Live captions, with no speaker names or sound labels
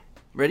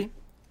Ready?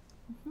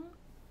 Mm-hmm.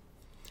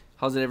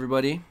 How's it,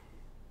 everybody?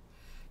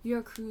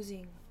 You're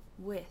cruising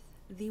with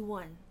the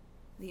one,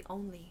 the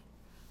only,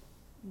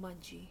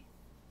 Munchie.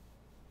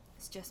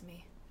 It's just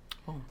me.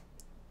 Oh.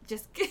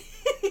 Just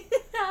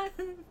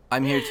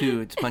I'm here too.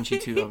 It's Punchy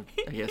too,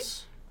 I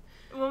guess.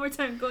 One more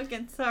time. Go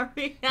again.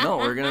 Sorry. No,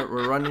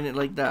 we're running it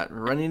like that. We're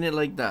running it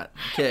like that.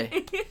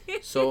 Okay.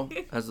 So,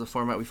 as the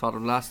format we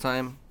followed last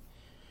time,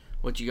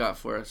 what you got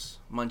for us,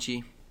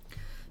 Munchie?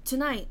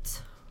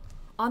 Tonight,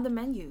 on the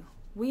menu,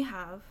 we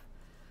have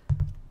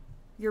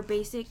your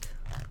basic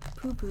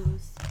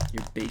poo-poos.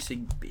 Your basic.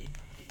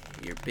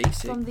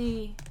 From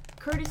the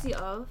courtesy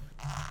of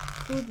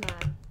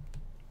Foodman.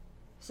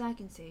 Sack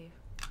and Save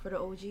for the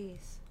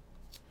OGs.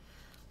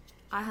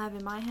 I have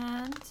in my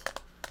hand.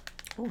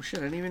 Oh shit!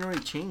 I didn't even know they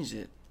changed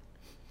it.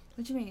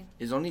 What do you mean?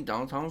 Is only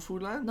downtown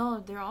Foodland? No,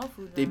 they're all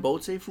Foodland. They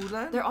both say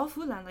Foodland? They're all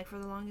Foodland, like for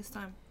the longest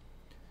time.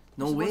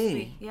 No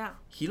way. Yeah.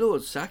 Hilo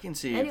is Sack and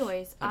Save.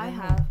 Anyways, I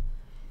have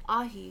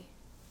ahi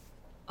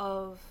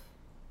of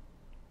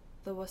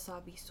the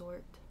wasabi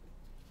sort.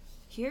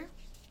 Here,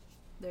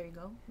 there you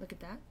go. Look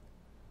at that.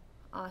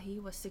 Ahi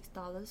was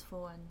 $6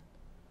 for one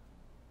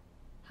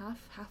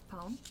half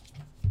pound.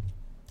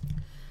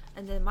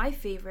 And then my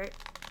favorite.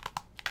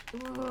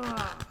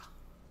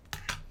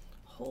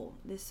 Oh,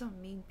 there's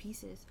some mean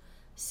pieces.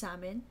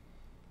 Salmon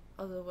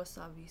of the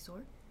wasabi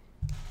sort.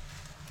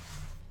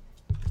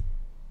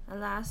 And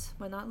last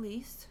but not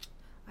least,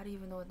 I don't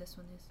even know what this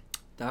one is.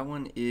 That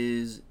one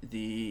is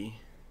the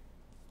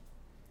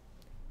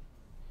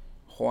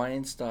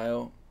Hawaiian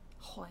style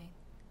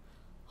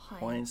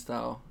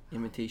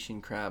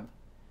imitation crab.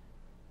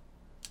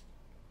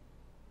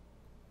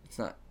 It's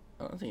not.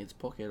 I don't think it's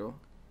poke though.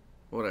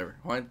 Whatever.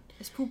 Hawaiian.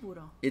 It's poo-poo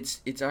though.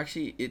 It's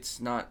actually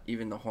not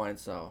even the Hawaiian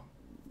style.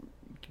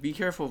 Be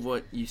careful of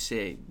what you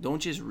say. Don't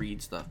just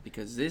read stuff,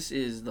 because this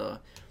is the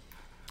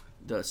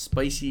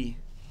spicy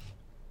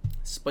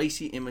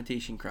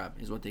imitation crab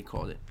is what they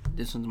called it.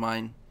 This one's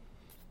mine.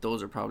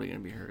 Those are probably gonna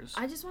be hers.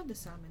 I just want the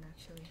salmon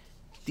actually.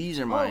 These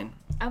are mine.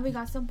 And we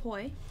got some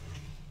poi.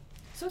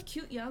 So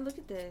cute, y'all. Look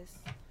at this.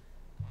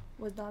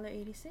 Was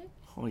 $1.86.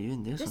 Oh,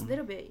 even this Just one. a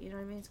little bit, you know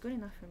what I mean? It's good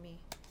enough for me.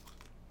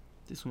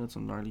 This one got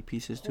some gnarly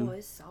pieces too. Oh,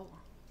 it's sour.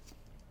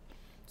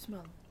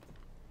 Smell.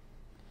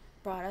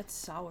 Bro, that's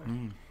sour.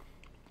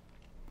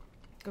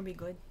 It's gonna be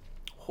good.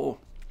 Oh,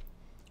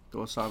 the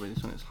wasabi.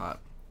 This one is hot.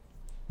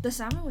 The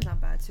salmon was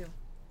not bad too.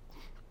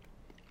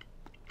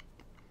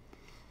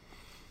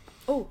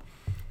 Oh,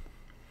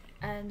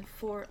 and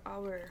for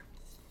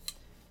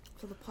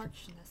the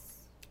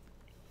parchness,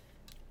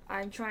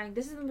 I'm trying.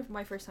 This is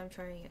my first time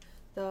trying it.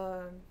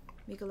 The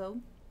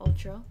Michelob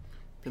Ultra.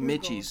 The Pure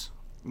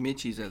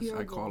Mitchies as Pure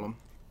I call gold. them.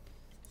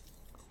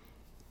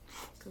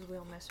 Because we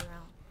don't mess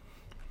around.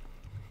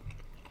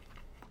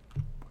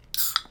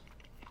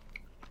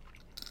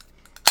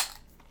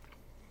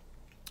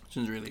 This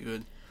one's really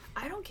good.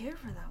 I don't care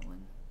for that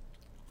one.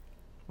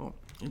 Well,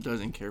 it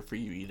doesn't care for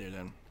you either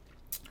then.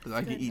 Because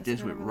I could eat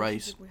That's this with kind of a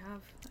rice. relationship we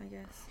have, I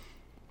guess.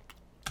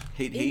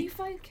 Hate.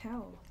 85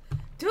 cal.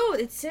 Dude,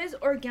 it says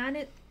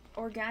organic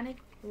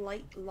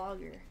light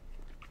lager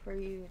for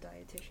you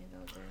dietitians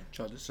out there.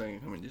 Try this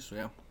second coming this way.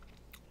 Yeah.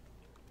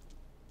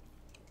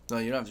 No,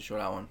 you don't have to show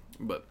that one.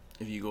 But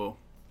if you go,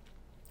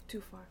 Too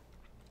far.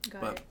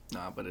 Got it.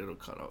 but it'll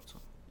cut out. So.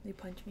 They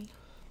punch me.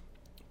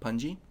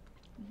 Punji?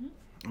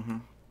 Mm-hmm.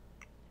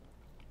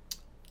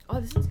 Oh,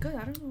 this is good.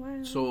 I don't know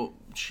why. So,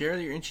 share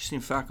your interesting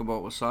fact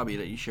about wasabi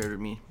that you shared with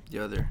me the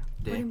other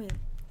day. What do you mean?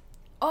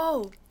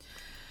 Oh!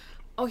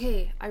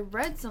 Okay, I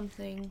read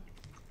something.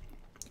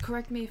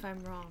 Correct me if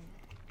I'm wrong.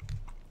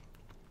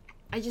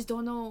 I just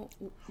don't know.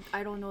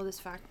 I don't know this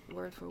fact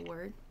word for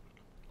word.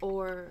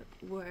 Or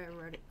where I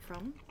read it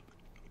from.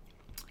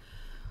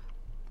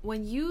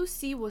 When you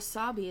see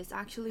wasabi, it's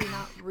actually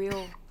not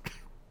real.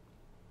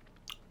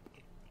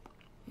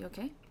 You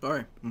okay?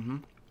 Sorry. Mm-hmm.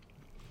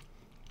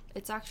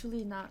 It's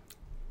actually not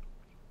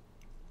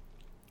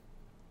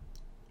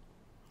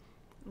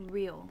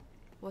real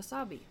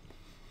wasabi.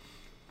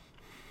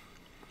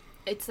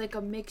 It's like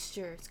a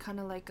mixture. It's kind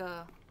of like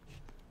a...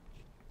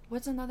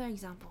 What's another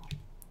example?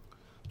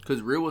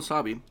 Because real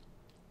wasabi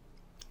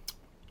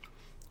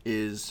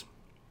is...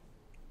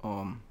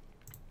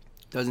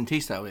 doesn't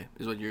taste that way,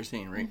 is what you're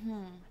saying, right?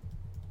 Mm-hmm.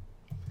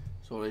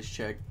 So let's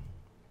check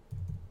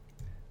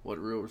what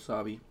real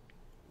wasabi...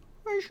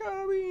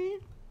 Wasabi!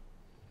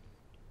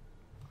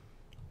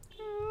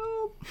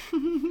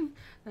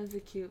 That'd be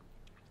cute.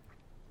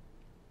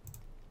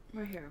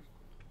 Right here.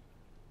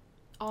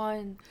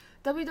 On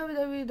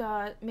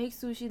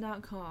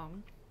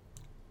www.makesushi.com,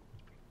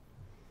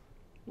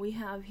 we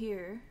have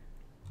here.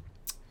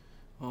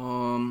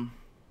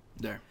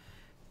 There.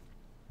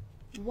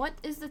 What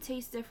is the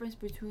taste difference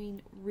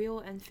between real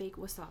and fake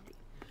wasabi?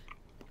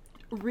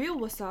 Real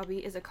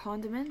wasabi is a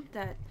condiment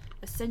that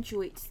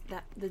accentuates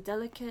the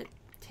delicate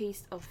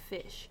taste of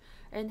fish,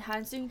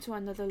 enhancing to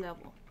another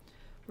level.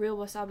 Real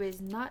wasabi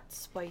is not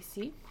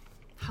spicy.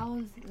 How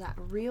is that?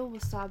 Real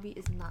wasabi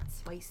is not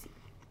spicy.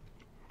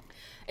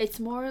 It's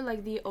more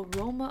like the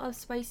aroma of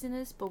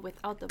spiciness, but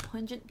without the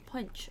pungent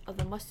punch of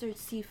the mustard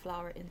seed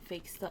flour in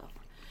fake stuff.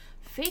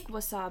 Fake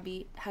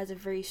wasabi has a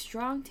very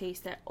strong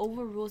taste that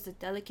overrules the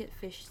delicate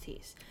fish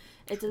taste.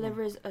 It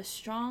delivers a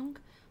strong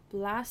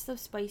blast of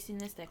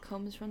spiciness that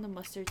comes from the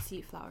mustard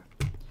seed flour.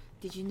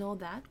 Did you know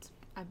that?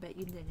 I bet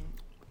you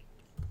didn't.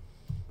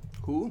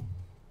 Who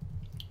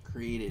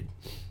created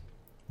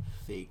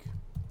fake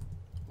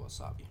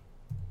wasabi?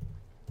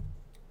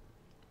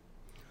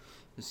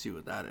 Let's see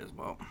what that is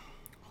about.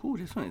 Ooh,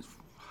 this one is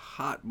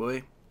hot,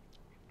 boy.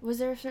 Was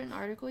there a certain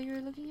article you were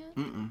looking at?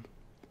 I'm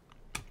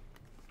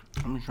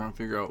just trying to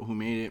figure out who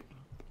made it.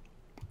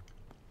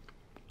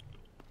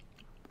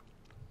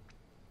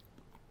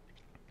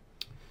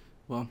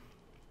 Well,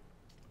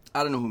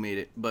 I don't know who made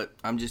it, but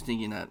I'm just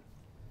thinking that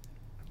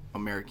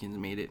Americans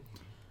made it.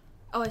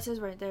 Oh, it says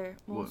right there.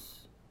 What?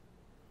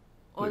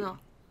 Oh, Wait. no.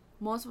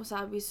 Most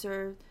wasabi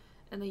served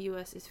in the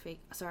U.S. is fake.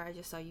 Sorry, I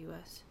just saw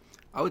U.S.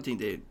 I would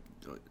think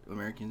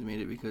Americans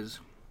made it because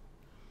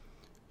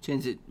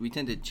we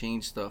tend to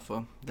change stuff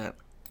that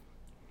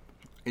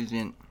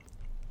isn't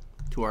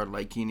to our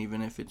liking,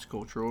 even if it's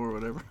cultural or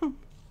whatever.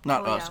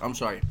 Not us. Yeah. I'm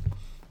sorry.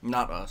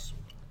 Not us.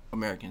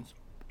 Americans.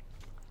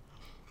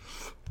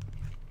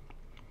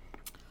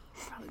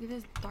 Wow, look at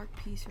this dark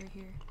piece right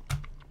here.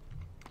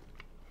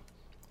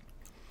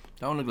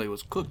 That one looked like it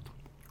was cooked.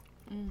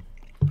 Mm.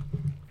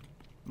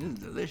 This is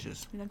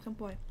delicious. You like some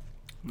boy?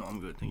 No, I'm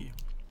good. Thank you.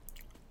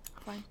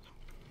 Fine.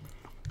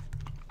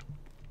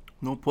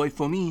 No point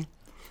for me.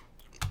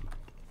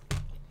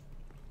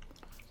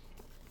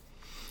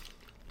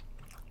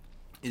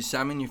 Is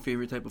salmon your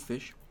favorite type of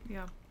fish?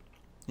 Yeah.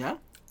 Yeah?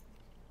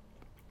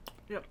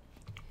 Yep.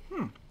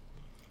 Hmm.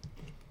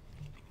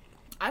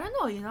 I don't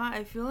know, you know,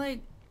 I feel like,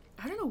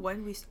 I don't know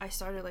when I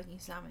started liking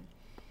salmon.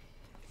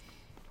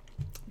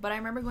 But I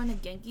remember going to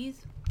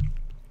Genki's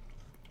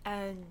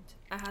and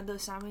I had the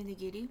salmon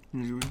nigiri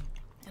and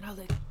I was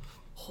like,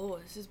 oh,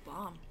 this is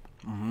bomb.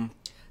 Mm-hmm.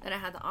 Then I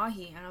had the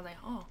ahi and I was like,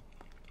 oh,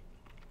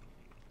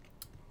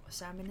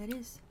 salmon it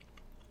is.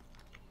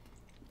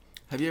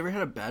 Have you ever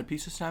had a bad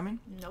piece of salmon?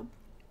 Nope.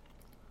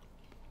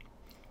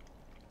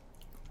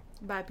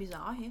 Bad piece of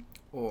ahi.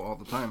 Oh, all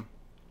the time.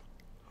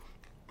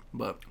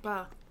 But.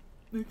 But,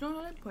 you don't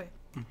know that boy.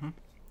 Mm-hmm.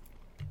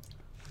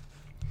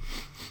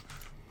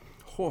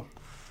 Oh,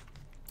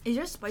 Is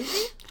yours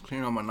spicy?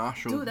 clean on my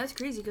nostrils. Dude, that's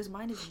crazy because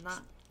mine is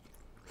not.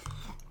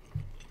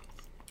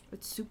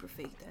 It's super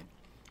fake then.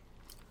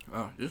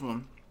 Oh, this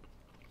one.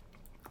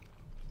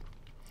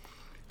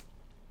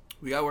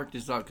 We gotta work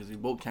this out because we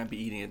both can't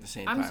be eating at the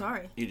same time. I'm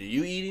sorry. Either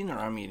you eating or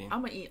I'm eating.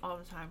 I'm gonna eat all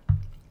the time.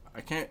 I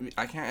can't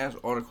ask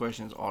all the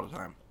questions all the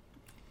time.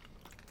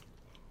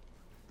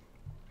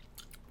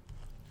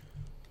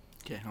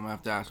 Okay, I'm gonna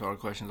have to ask all the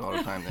questions all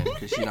the time then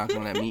because she's not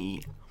gonna let me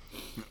eat.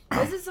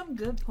 This is some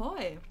good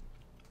poi.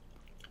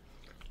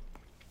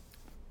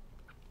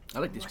 I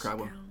like this Wash crab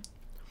it one. down.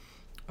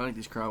 I like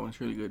this crab one. It's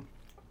really good.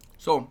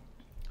 So,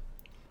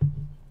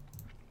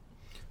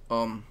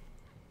 are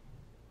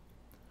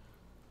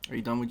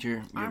you done with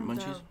your I'm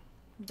munchies?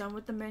 done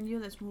with the menu.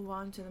 Let's move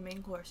on to the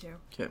main course here.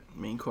 Okay,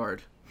 main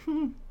card.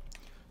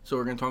 So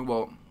we're gonna talk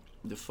about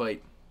the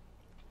fight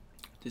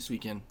this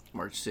weekend,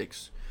 March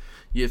 6th,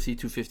 UFC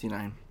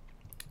 259.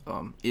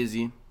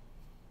 Izzy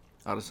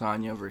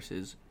Adesanya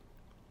versus.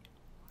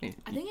 I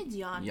think it's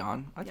Jan.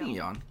 Jan. I think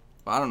Jan.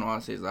 But I don't know how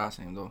to say his last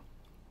name though.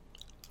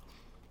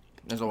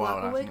 There's a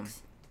wild last name.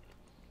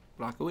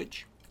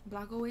 Blachowicz.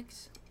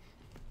 Blachowicz.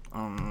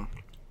 Blachowicz.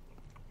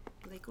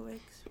 Blachowicz.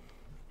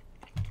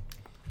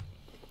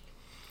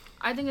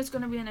 I think it's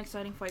gonna be an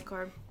exciting fight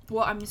card.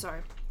 Well, I mean,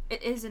 sorry,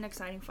 it is an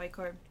exciting fight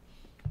card.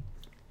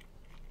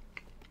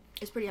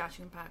 It's pretty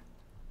action packed.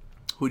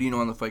 Who do you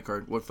know on the fight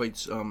card? What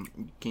fights are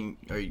you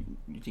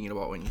thinking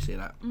about when you say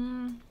that?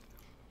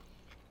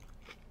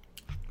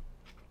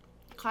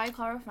 Kai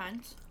Kara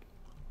France.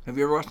 Have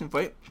you ever watched him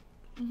fight?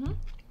 Mhm.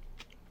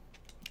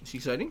 Is he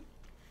exciting?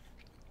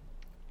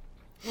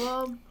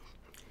 Well,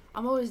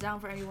 I'm always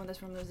down for anyone that's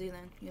from New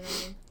Zealand. You know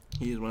what I mean?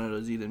 He is one of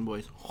those Zealand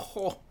boys.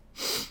 Oh.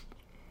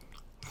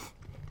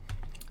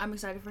 I'm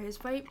excited for his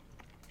fight.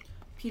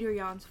 Peter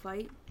Yan's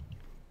fight.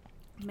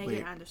 Megan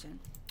Wait. Anderson.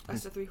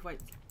 That's the 3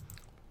 fights.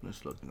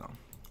 Let's look now.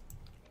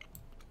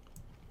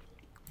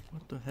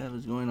 What the hell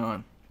is going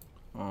on?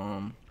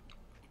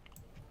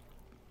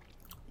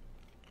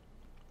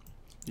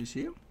 You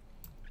see him?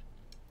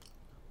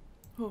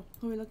 Who are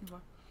we looking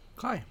for?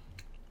 Kai.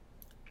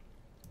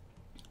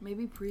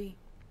 Maybe Pre.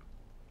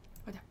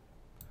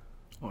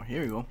 Oh,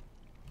 here we go.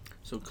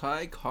 So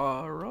Kai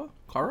Kara?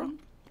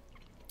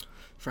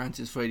 France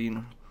is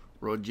fighting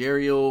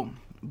Rogerio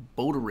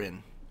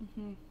Bontorin.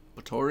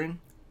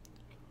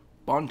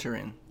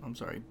 Bontorin.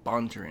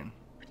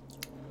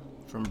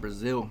 From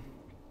Brazil.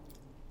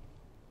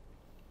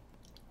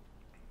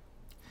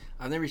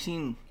 I've never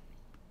seen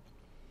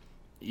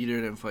either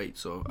of them fight,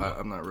 so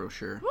I'm not real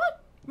sure.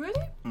 What?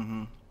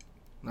 Really?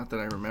 Not that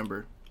I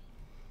remember.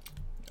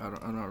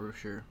 I'm not real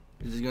sure.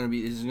 Is this gonna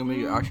be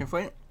an auction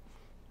fight?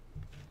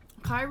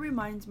 Kai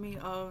reminds me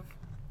of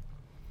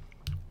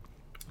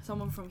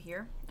someone from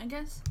here, I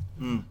guess.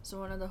 Mm. So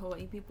one of the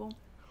Hawaii people.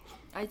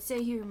 I'd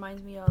say he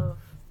reminds me of,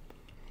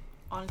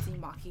 honestly,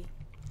 Maki.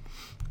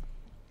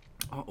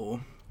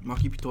 Uh-oh.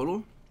 Maki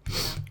Pitolo? Yeah.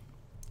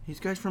 He's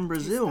guy's from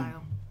His Brazil.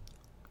 style.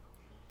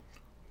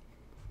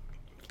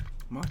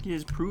 Maki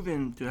is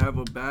proven to have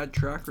a bad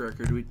track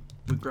record with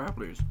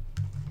grapplers.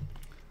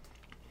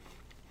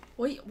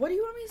 Wait, what do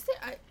you want me to say?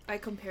 I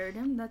compared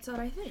him. That's what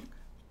I think.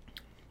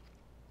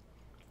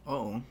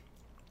 Uh-oh.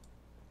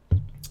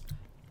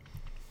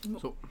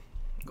 So,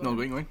 Go no,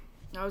 ahead. going.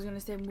 I was gonna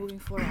say moving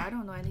forward. I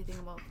don't know anything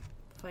about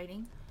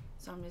fighting,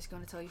 so I'm just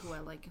gonna tell you who I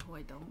like and who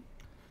I don't.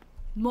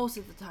 Most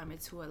of the time,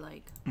 it's who I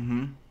like.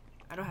 Mm-hmm.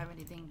 I don't have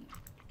anything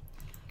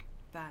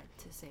bad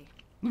to say.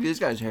 Look at this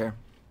guy's hair.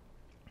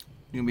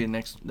 You're gonna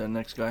be the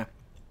next guy.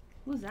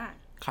 Who's that?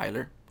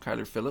 Kyler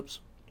Phillips.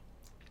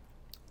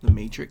 The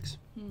Matrix.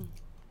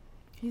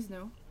 He's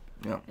new.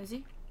 Yeah. Is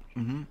he?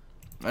 Mm-hmm.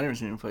 I never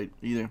seen him fight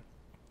either.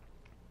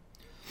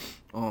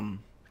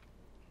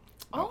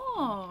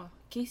 Oh,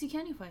 Casey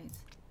Kenny fights.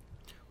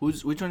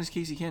 Which one is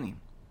Casey Kenny?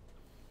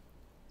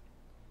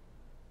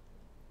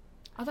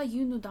 I thought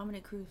you knew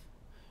Dominic Cruz.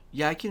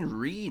 Yeah, I can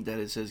read that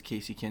it says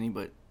Casey Kenny,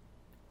 but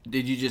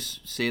did you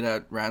just say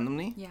that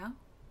randomly? Yeah.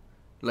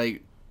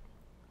 Like,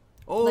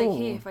 oh. Like,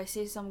 hey, if I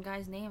say some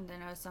guy's name,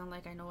 then I sound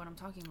like I know what I'm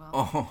talking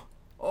about.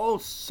 Oh,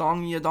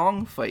 Song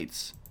Yadong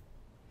fights.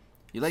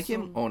 You like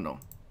him? Song. Oh, no.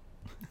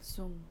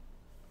 Soon.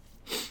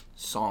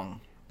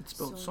 Song. It's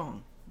spelled Song.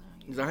 Song.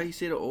 No, Is that how you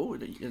say the O?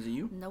 Is it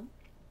you? Nope.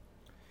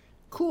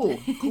 Cool.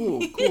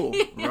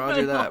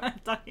 Roger that. What I'm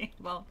talking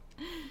about.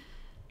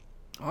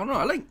 I don't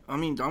know. I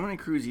mean, Dominic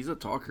Cruz, he's a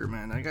talker,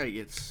 man. That guy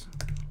gets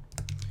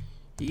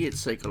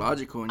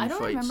psychological when he I don't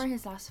fights. remember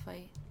his last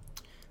fight.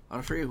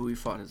 I forget who he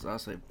fought his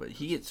last fight, but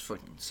he gets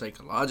fucking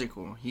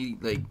psychological. He,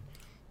 like,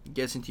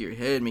 gets into your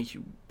head, makes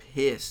you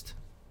pissed.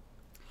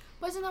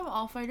 But isn't that what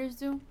all fighters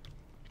do?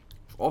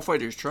 All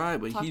fighters try,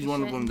 but Talk he's shit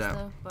one of them and that...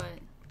 stuff, but...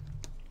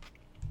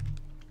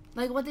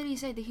 Like, what did he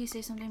say? Did he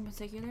say something in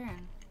particular?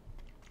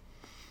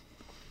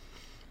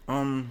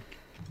 I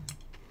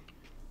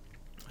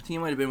think it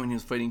might have been when he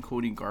was fighting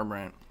Cody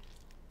Garbrandt.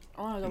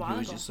 Oh, it was a And while he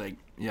was ago. just like,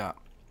 yeah.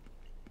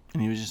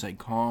 And he was just like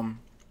calm.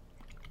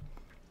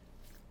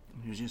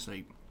 And he was just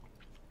like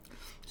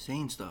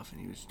saying stuff,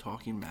 and he was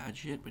talking mad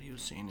shit, but he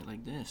was saying it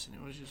like this, and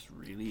it was just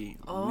really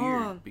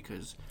weird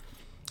because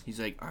he's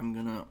like, I'm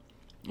gonna.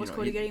 Was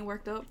Cody getting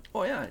worked up?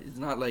 Oh yeah, it's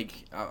not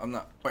like I'm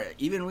not. Or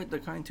even with the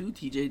kind too,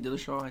 TJ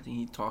Dillashaw, I think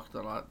he talked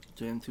a lot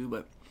to him too,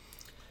 but.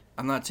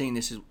 I'm not saying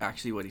this is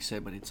actually what he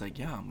said, but it's like,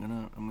 yeah, I'm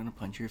gonna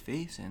punch your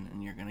face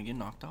and you're gonna get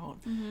knocked out,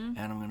 and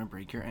I'm gonna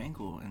break your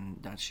ankle, and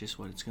that's just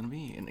what it's gonna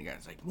be. And the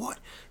guy's like, what?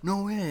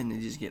 No way! And they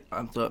just get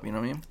pumped up, you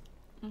know what I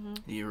mean?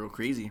 They get real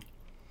crazy.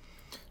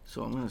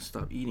 So I'm gonna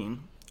stop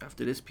eating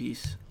after this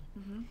piece.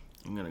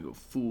 I'm gonna go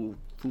full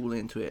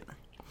into it.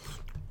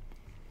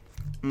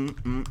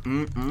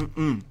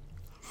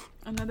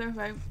 Another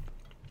fight.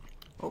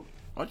 Oh,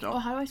 watch Oh, out.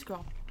 how do I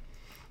scroll?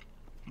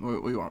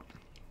 What do you want?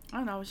 I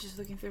don't know. I was just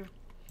looking through.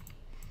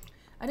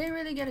 I didn't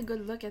really get a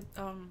good look at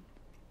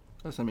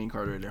That's the main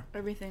card right there.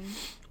 everything.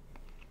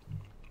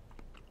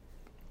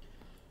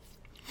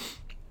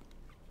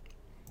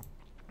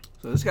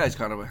 So this guy's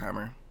kind of a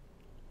hammer.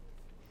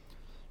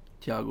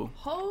 Thiago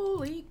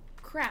Holy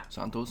crap!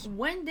 Santos.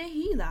 When did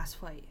he last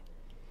fight?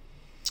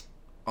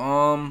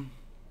 I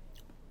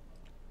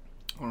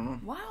don't know.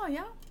 Wow,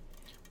 yeah.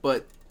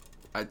 But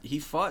he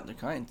fought the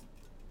kind.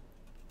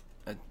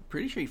 I'm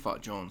pretty sure he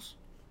fought Jones.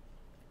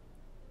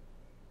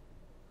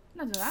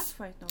 Not the last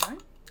fight, though, right?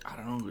 I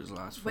don't know who his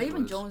last But fight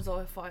even was. Jones,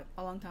 though, fought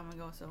a long time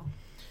ago, so.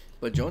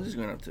 But Jones is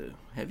going up to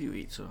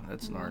heavyweight, so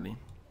that's gnarly.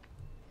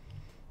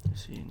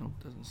 Let's see. Nope,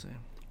 doesn't say.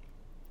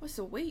 What's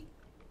the weight?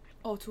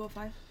 Oh,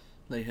 205.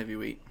 Light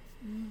heavyweight.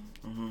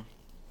 Who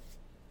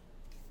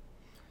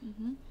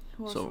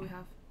else So- do we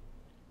have?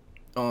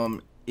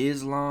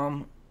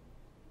 Islam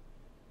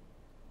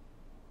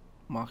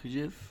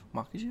Makhachev?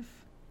 Makhachev.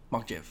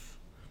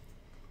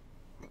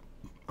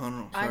 I don't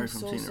know. Sorry I'm if I'm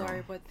so saying it sorry,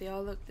 wrong. but they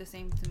all look the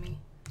same to me.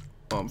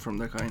 From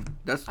that kind.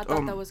 That's I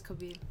thought that was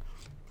Khabib.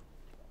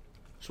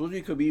 supposed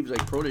to be Khabib's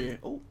like protege.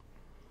 Oh.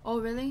 Oh,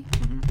 really?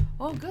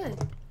 Oh, good.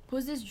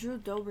 Who's this Drew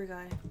Dober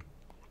guy?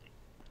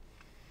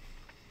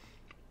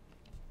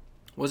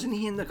 Wasn't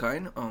he in the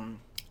kind?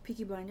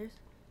 Peaky Blinders?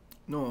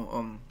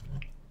 No,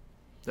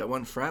 that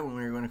one frat when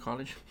we were going to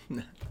college.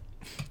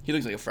 He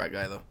looks like a frat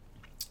guy though.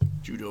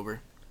 Drew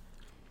Dober.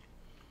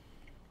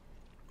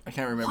 I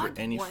can't remember What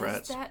any was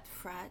frats. that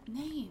frat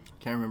name?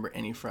 Can't remember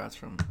any frats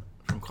from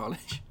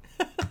college.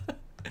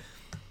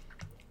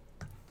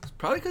 It's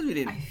probably because we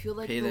didn't I feel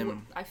like pay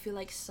them. I feel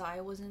like Psy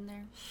was in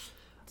there.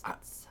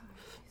 Psy.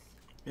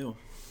 Ew.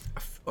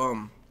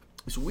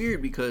 It's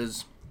weird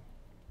because,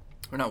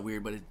 or not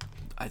weird, but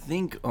I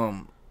think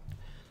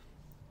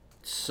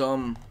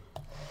some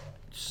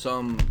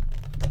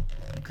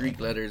Greek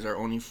letters are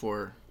only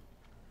for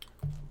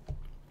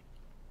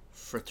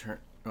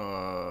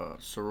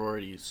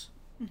sororities.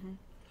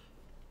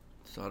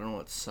 So I don't know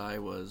what Psi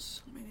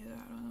was. Me neither,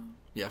 I don't know.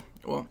 Yeah.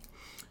 Well,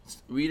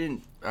 We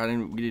didn't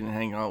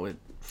hang out with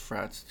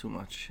frats too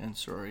much and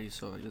sororities,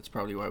 so that's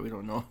probably why we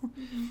don't know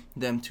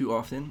them too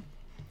often.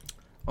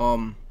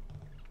 But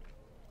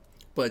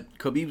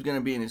Khabib's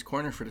gonna be in his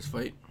corner for this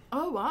fight.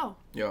 Oh wow.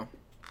 Yeah.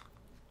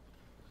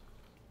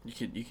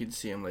 You could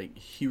see him like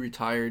he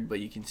retired, but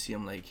you can see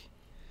him like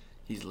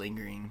he's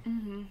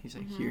lingering. He's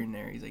like here and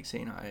there. He's like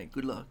saying hi,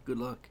 good luck.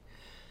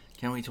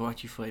 Can't wait to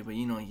watch you fight. But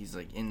he's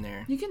like in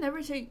there. You can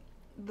never take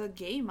the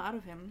game out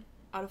of him,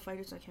 out of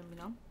fighters like him.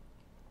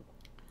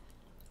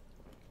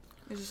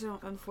 It's just an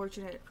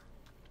unfortunate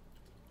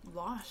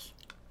loss.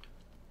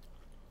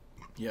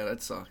 Yeah,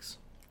 that sucks,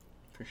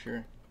 for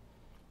sure.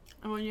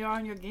 And when you're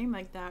on your game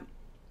like that,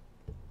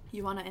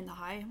 you want to end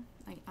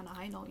on a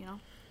high note,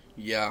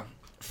 Yeah,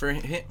 for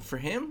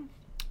him,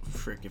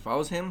 if I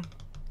was him,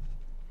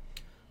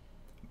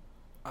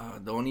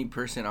 the only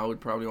person I would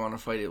probably want to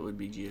fight it would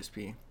be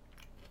GSP.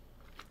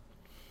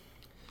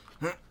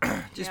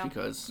 Just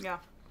because,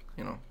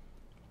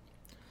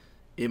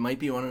 it might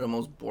be one of the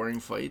most boring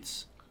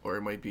fights, or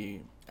it might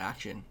be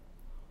action.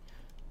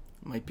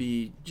 It might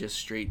be just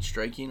straight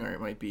striking, or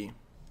it might be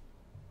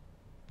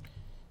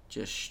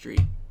just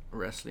straight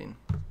wrestling.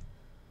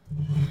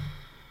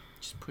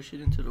 Just push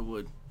it into the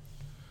wood.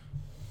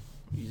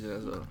 Use it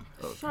as a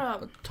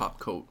top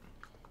coat.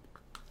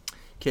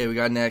 Okay, we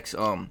got next.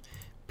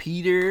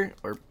 Peter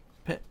or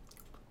Pet.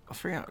 I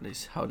forgot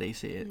how they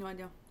say it. No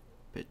idea.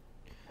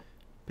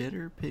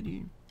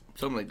 Pity,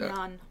 something like that.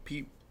 Jan.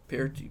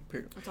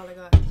 That's all I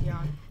got.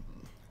 Jan.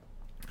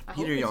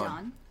 Peter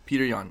Yan.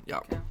 Peter Yan. Yeah.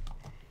 Okay.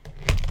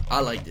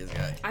 I like this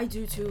guy. I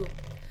do too.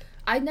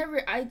 When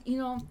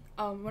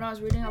I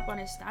was reading up on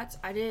his stats,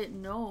 I didn't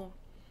know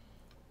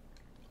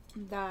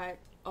that.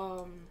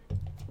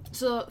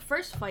 So the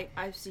first fight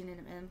I've seen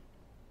him in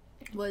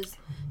was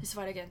his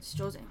fight against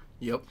Jose.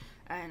 Yep.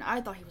 And I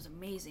thought he was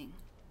amazing.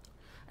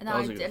 And That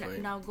was a good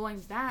fight. Now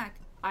going back,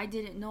 I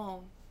didn't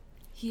know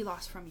he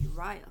lost from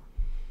Uriah.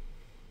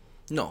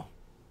 No.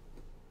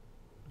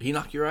 He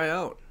knocked Uriah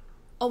out.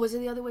 Oh, was it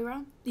the other way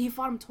around? He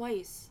fought him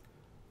twice.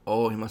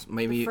 Oh, he must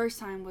maybe. The first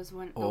time was the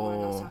one I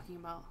was talking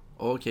about.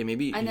 Okay,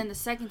 maybe. And then the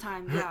second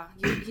time, he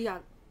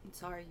got.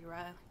 Sorry,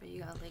 Uriah, but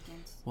you got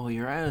Lickens. Well,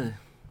 Uriah.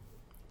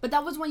 But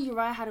that was when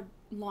Uriah had a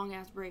long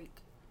ass break,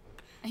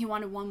 and he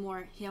wanted one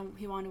more. He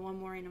wanted one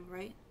more in him,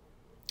 right?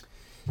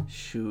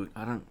 Shoot,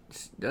 I don't.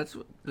 That's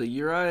the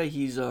Uriah.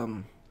 He's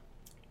always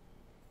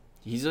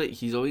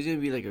gonna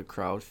be like a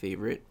crowd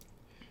favorite,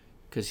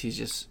 cause he's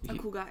just a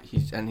cool guy. He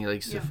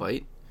likes to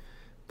fight,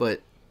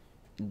 but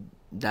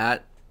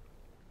that.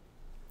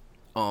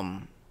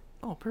 Oh,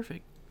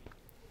 perfect.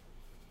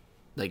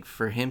 Like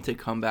for him to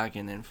come back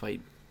and then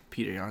fight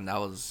Peter Yan, that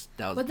was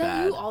But bad.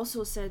 then you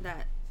also said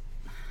that.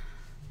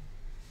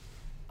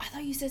 I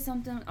thought you said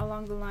something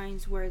along the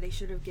lines where they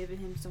should have given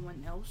him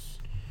someone else,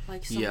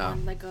 like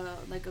someone like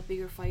a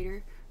bigger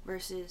fighter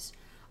versus.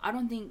 I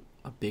don't think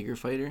a bigger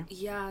fighter.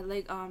 Yeah,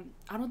 like I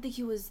don't think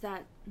he was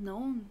that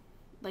known.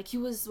 Like he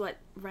was what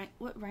rank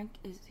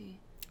is he?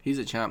 He's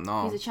a champ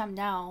now. He's a champ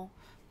now,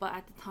 but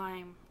at the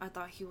time I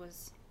thought he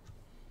was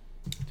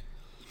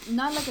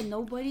not like a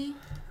nobody.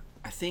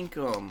 I think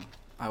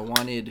I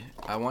wanted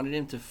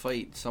him to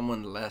fight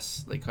someone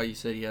less, like how you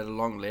said he had a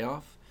long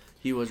layoff.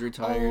 He was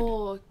retired.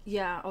 Oh,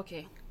 yeah,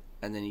 okay.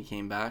 And then he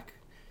came back.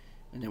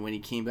 And then when he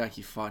came back,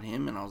 he fought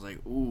him. And I was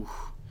like, ooh.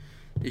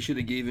 They should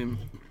have gave him,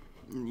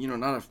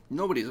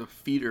 nobody's a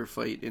feeder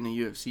fight in the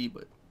UFC,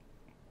 but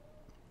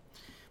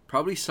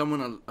probably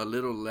someone a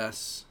little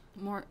less.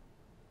 More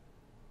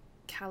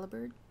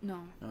calibered? No.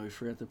 No, we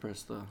forgot to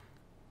press the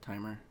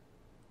timer.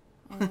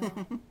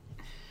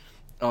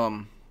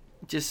 Oh.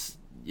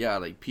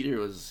 Like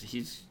Peter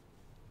he's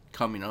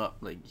coming up.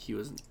 Like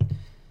he's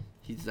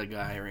the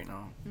guy right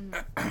now.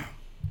 I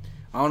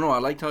don't know. I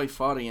liked how he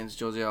fought against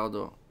Jose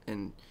Aldo,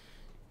 and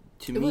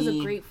to me, it was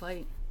a great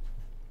fight.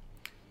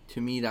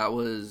 To me, that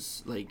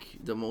was like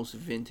the most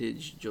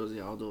vintage Jose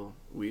Aldo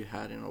we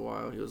had in a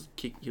while. He was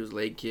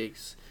leg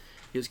kicks,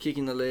 he was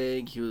kicking the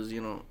leg. He was,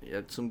 he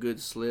had some good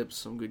slips,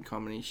 some good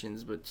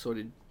combinations, but so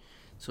did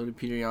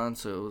Peter Yan.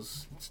 So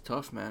it's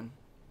tough, man.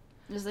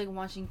 It's like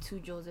watching two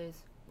Joses.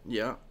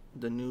 Yeah,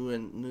 the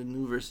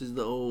new versus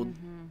the old.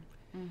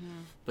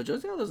 But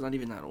Jose Aldo's not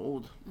even that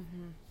old.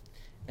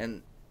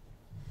 And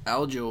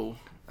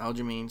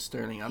Aljamain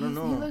Sterling, I don't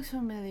know. He looks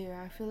familiar.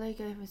 I feel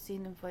like I haven't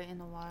seen him fight in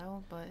a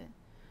while, but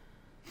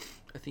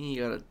I think he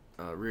got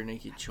a rear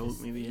naked choke,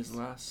 maybe his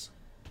last.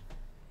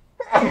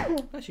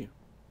 Bless you.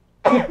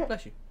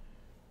 Bless you.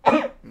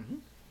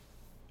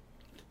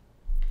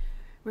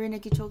 Rear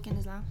naked choke in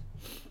his last.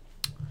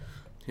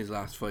 His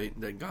last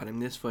fight that got him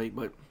this fight,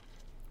 but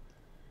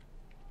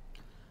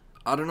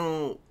I don't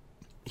know.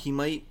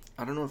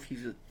 I don't know if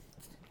he's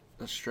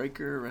a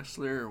striker, a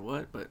wrestler, or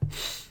what, but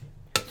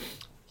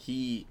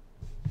I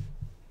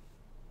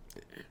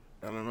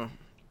don't know.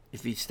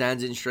 If he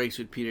stands in strikes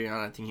with Peter Yan,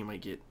 I think he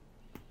might get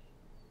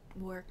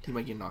worked. He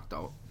might get knocked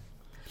out.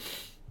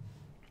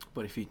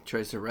 But if he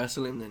tries to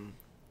wrestle him, then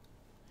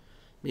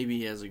maybe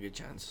he has a good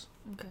chance.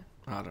 Okay.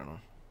 I don't know.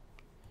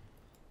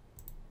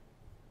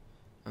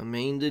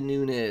 Amanda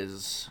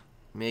Nunes,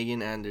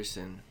 Megan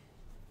Anderson.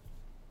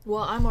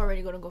 Well, I'm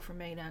already gonna go for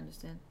Megan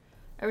Anderson.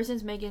 Ever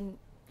since Megan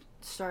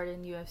started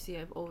in UFC,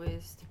 I've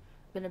always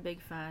been a big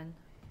fan.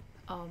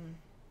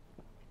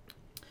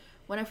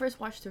 When I first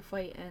watched her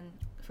fight, and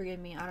forgive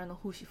me, I don't know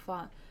who she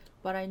fought,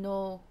 but I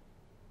know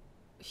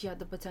she had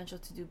the potential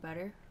to do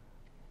better.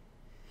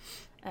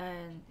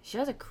 And she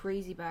has a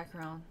crazy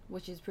background,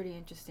 which is pretty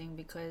interesting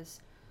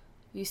because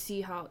you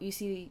see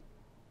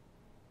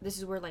this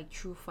is where like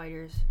true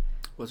fighters.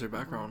 What's her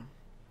background?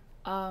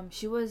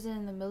 She was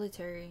in the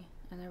military,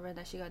 and I read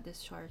that she got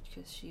discharged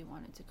because she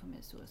wanted to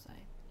commit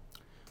suicide.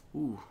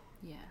 Ooh.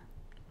 Yeah.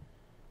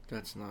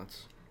 That's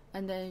nuts.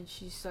 And then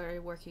she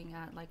started working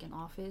at like an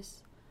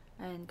office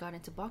and got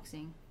into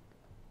boxing.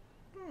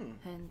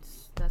 And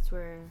that's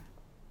where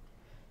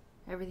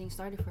everything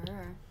started for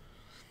her.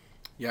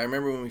 Yeah, I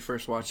remember when we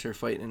first watched her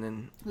fight, and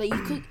then Like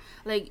you could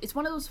it's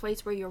one of those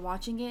fights where you're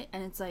watching it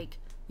and it's like,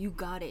 you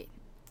got it.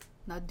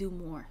 Now do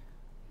more.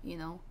 You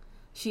know?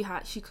 She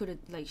could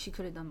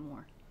have done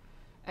more.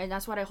 And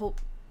that's what I hope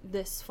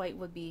this fight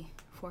would be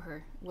for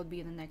her, would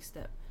be the next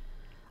step.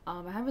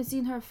 I haven't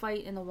seen her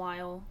fight in a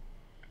while,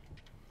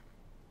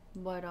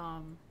 but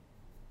I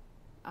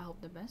hope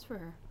the best for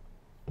her.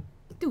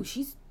 Dude,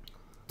 she's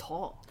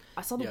tall.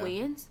 I saw the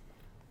weigh-ins.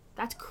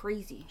 That's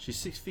crazy. She's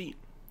 6 feet.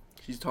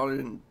 She's taller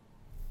than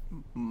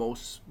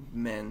most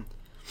men.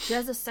 She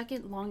has the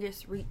second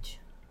longest reach,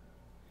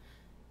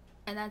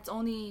 and that's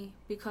only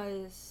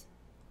because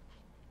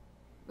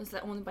was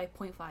that only by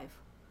 0.5.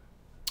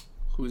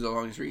 Who's the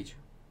longest reach?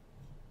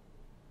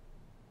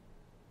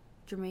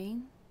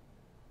 Jermaine.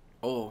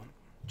 Oh,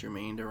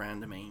 Jermaine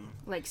Durandamain.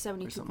 Like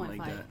 72.5.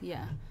 Like that.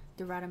 Yeah,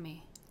 Durandamain.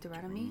 I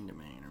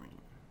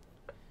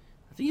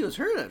think it was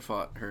her that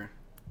fought her.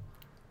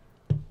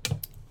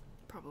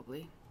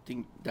 Probably. I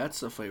think that's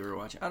the fight we were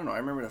watching. I don't know. I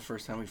remember the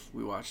first time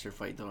we watched her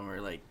fight, though, and we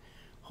were like,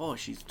 oh,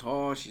 she's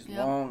tall, she's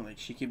long, like,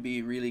 she could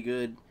be really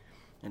good.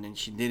 And then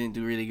she didn't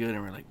do really good,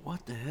 and we're like,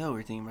 what the hell?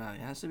 We're thinking about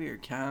it has to be her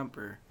camp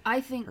or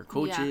I think her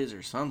coaches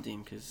or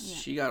something, because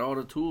she got all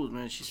the tools,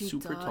 man. She's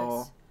super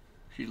tall.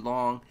 She's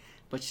long,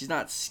 but she's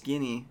not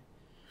skinny.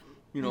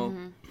 You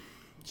know,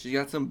 she's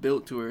got some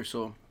built to her,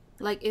 so.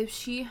 Like, if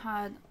she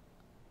had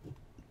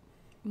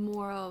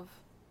more of,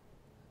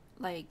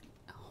 like,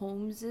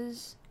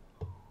 Holmes's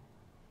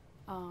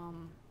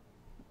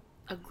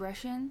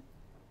aggression,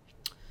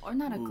 or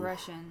not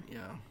aggression.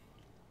 Yeah.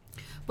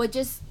 But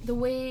just the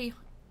way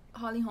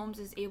Holly Holmes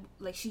is able,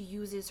 like, she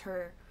uses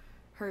her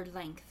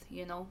length,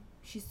 you know?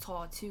 She's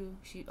tall, too.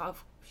 She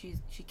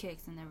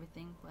kicks and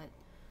everything, but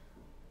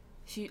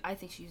I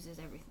think she uses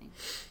everything.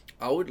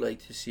 I would like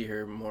to see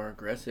her more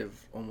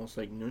aggressive, almost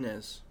like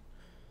Nunes.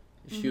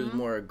 If she was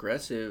more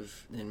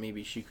aggressive, then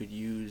maybe she could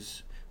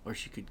use, or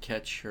she could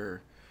catch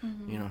her,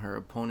 you know, her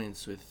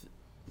opponents with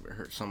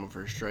some of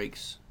her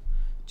strikes.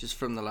 Just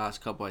from the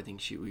last couple, I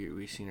think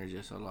we've seen her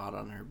just a lot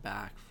on her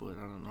back foot.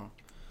 I don't know.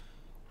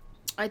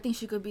 I think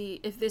she could be,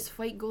 if this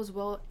fight goes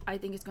well, I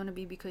think it's going to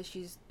be because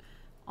she's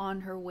on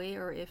her way,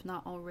 or if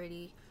not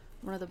already,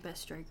 one of the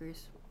best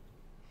strikers.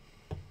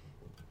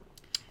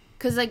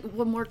 Because, like,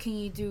 what more can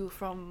you do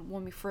from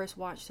when we first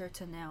watched her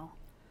to now?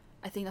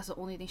 I think that's the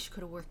only thing she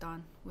could have worked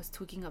on, was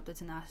tweaking up the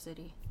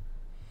tenacity.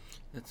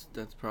 That's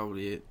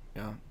probably it.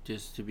 Yeah,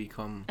 just to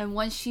become. And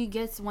once she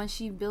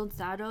builds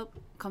that up,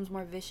 becomes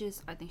more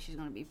vicious, I think she's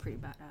gonna be pretty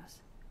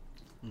badass.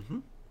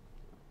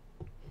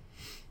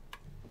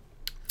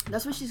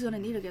 That's what she's gonna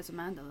need against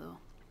Amanda, though.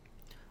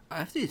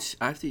 I'm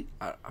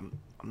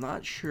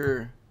not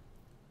sure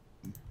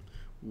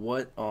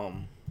what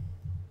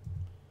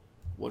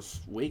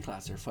weight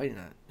class they're fighting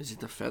at. Is it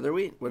the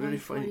featherweight? What are they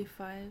fighting?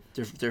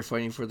 145. They're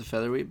fighting for the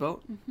featherweight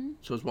belt.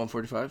 So it's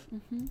 145.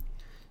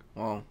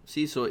 Wow.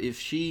 See, so if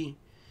she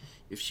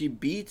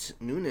beats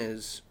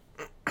Nunes,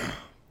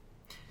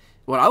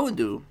 what I would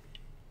do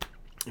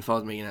if I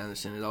was Megan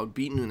Anderson is I would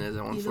beat Nunes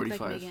at 145. You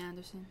look like Megan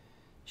Anderson.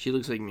 She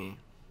looks like me.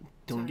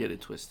 Don't get it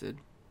twisted.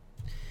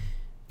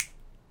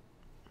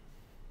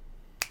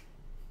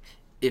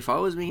 If I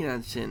was Megan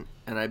Anderson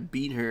and I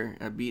beat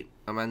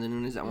Amanda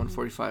Nunes at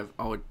 145,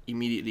 I would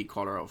immediately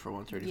call her out for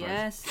 135.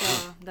 Yes,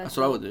 that's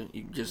what I would do.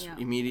 You just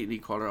immediately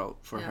call her out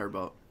for her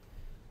belt,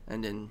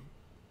 and then,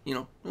 you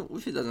know,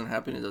 if it doesn't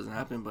happen, it doesn't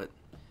happen. But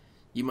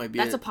you might be.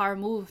 That's a power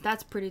move.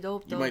 That's pretty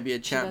dope, though. You might be a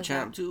champ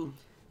too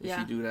if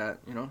you do that.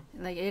 You know.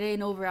 Like, it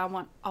ain't over. I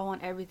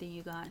want everything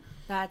you got.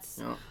 That's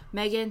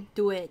Megan.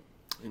 Do it.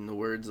 In the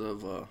words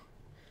of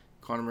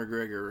Conor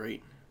McGregor,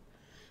 right?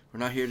 We're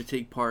not here to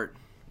take part.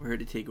 We're here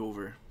to take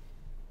over.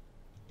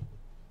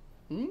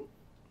 I'm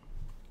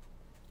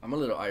a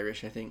little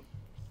Irish, I think.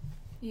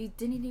 You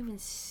didn't even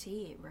say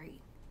it right.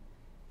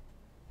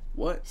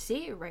 What?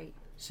 Say it right.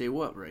 Say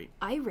what right?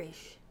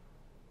 Irish.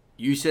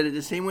 You said it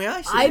the same way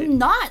I said it. I'm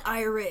not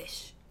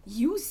Irish.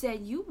 You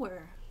said you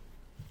were.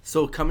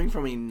 So, coming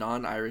from a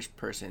non-Irish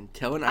person,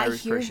 tell an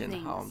Irish person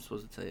how I'm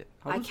supposed to say it.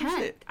 I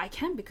can't. I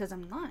can't because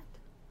I'm not.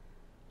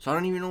 So I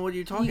don't even know what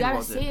you're talking about. You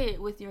gotta say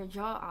it with your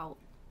jaw out.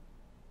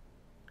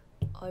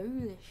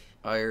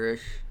 Irish.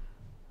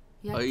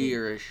 Yeah,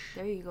 Irish.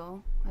 there you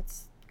go.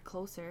 That's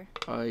closer.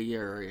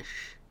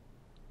 Irish.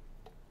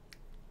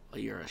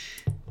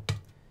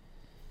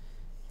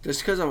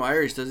 Just because I'm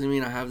Irish doesn't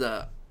mean I have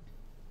the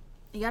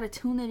You gotta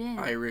tune it in.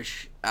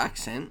 Irish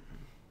accent.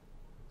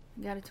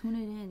 You gotta tune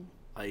it in.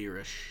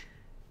 Irish.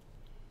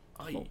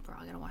 Oh, bro,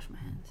 I gotta wash my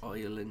hands.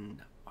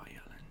 Ireland.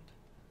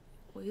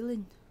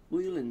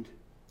 Wayland.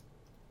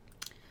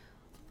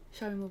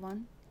 Shall we move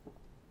on?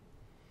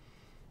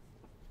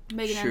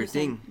 Megan Sure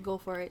Anderson, thing. go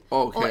for it.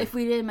 Okay. Oh, if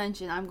we didn't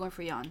mention, I'm going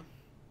for Jan.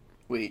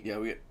 Wait, yeah,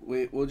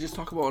 we'll just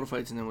talk about all the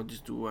fights and then we'll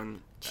just do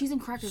one Cheese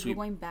and crackers, sweep.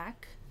 we're going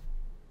back.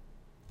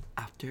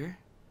 After.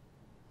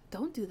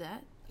 Don't do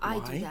that. I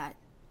Why? do that.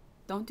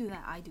 Don't do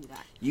that. I do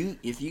that.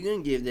 If you're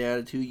gonna give the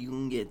attitude, you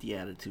gonna get the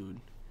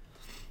attitude.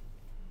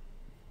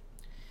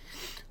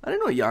 I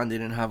didn't know Jan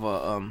didn't have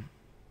a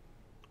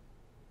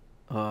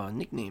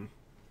nickname.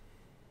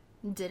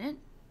 Didn't?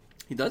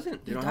 He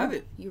doesn't. They You don't have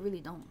it. You really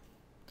don't.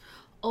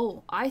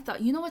 Oh, I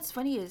thought. You know what's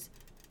funny is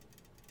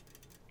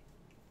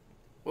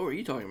What were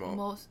you talking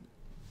about?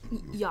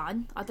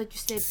 Jan. I thought you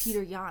said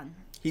Peter Jan.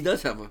 He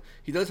does have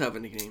a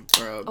nickname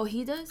or a, Oh,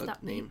 he does. a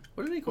That name.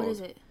 What are they called? What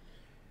is it?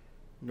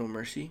 No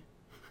Mercy.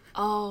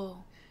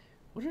 Oh,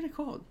 What are they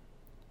called?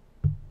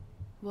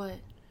 what?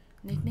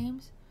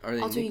 Nicknames? Are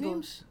they Alter nicknames?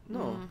 egos. No.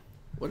 Mm.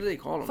 What do they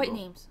call them? Fight though?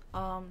 names.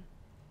 I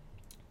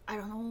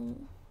don't know.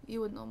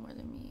 You would know more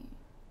than me.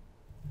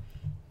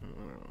 I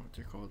don't know what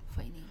they're called.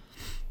 Fight names.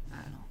 I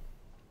don't know.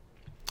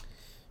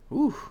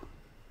 Ooh.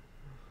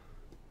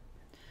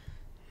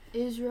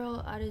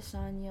 Israel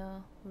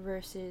Adesanya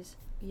versus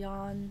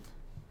Jan.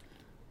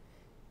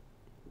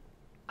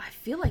 I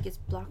feel like it's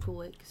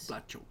Blachowicz.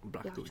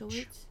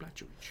 Blachowicz.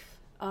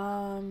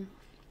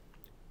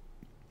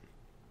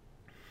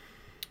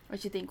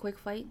 What you think? Quick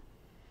fight?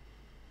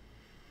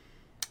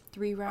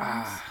 3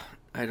 rounds?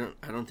 I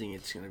don't think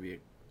it's gonna be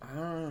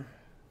a.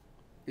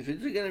 If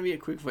it's gonna be a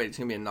quick fight, it's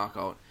gonna be a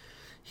knockout.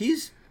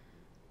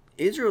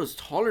 Israel's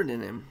taller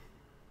than him,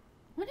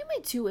 What do you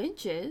mean 2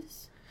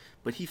 inches?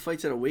 but he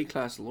fights at a weight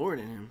class lower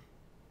than him.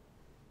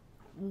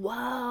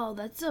 Wow,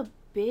 that's a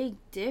big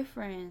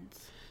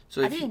difference.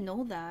 So I if didn't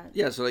know that.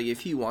 Yeah, so like if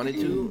he wanted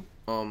to,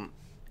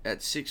 at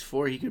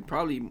 6'4", he could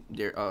probably.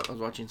 I was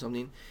watching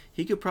something.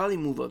 He could probably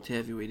move up to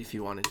heavyweight if he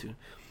wanted to,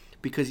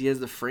 because he has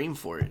the frame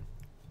for it.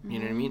 You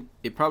know what I mean?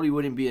 It probably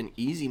wouldn't be an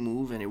easy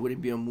move, and it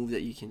wouldn't be a move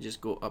that you can just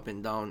go up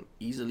and down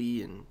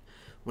easily and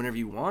whenever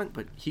you want.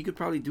 But he could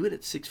probably do it at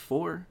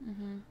 6'4".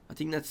 I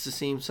think that's the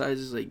same size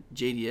as like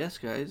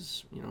JDS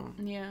guys. You know.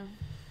 Yeah.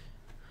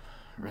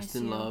 Rest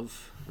in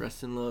love,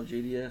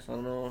 JDS. I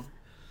don't know.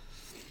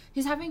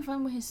 He's having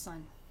fun with his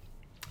son.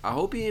 I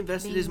hope he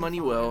invested Being his the money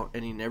father. well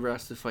and he never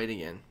has to fight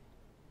again.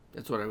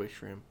 That's what I wish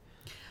for him.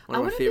 One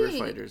of my favorite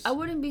fighters. I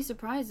wouldn't be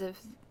surprised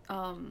if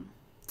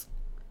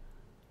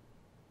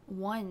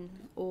one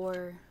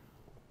or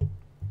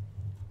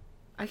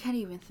I can't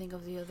even think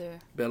of the other.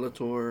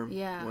 Bellator,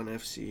 Yeah. ONE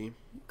FC.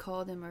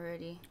 Called him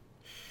already.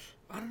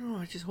 I don't know.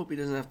 I just hope he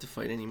doesn't have to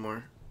fight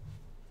anymore.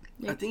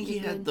 I think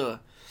You're good.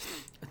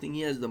 I think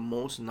he has the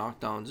most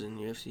knockdowns in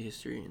UFC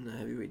history in the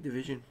heavyweight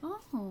division.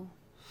 Oh,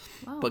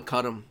 wow. But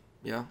cut him,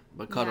 yeah.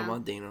 But cut him Yeah.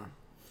 on Dana.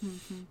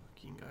 Mhm.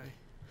 Fucking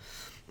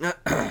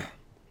guy.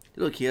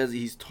 Look,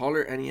 he's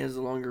taller and he has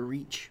a longer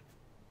reach.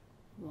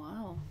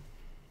 Wow.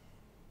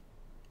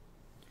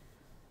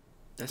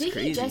 That's Did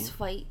crazy. he just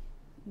fight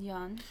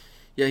Jan?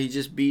 Yeah, he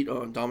just beat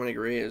Dominic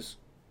Reyes.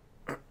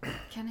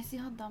 Can I see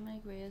how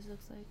Dominic Reyes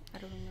looks like? I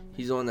don't remember.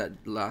 He's the one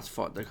that last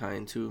fought the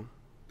kind too.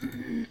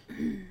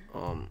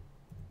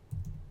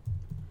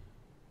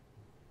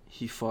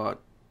 He fought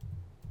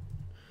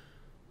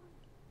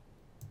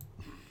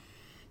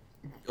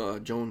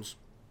Jones.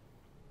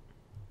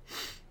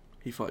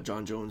 He fought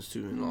John Jones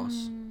too and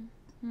lost.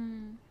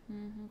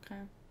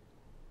 Okay.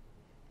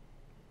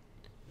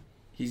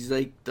 He's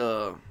like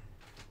the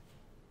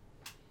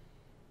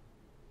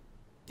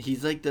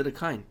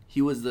kind.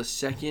 He was the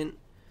second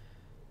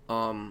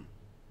what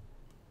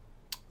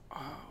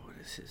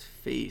is his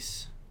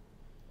face?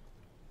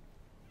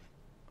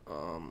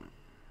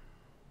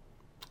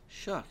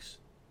 Shucks.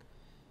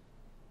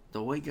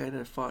 The white guy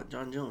that fought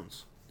John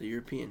Jones, the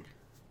European.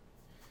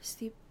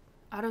 Stipe.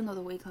 I don't know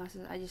the weight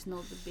classes. I just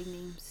know the big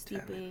names. Damn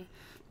Stipe.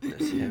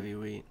 That's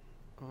heavyweight.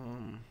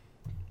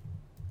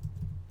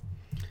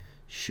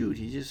 Shoot,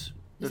 he just.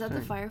 Is that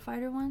the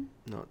firefighter one?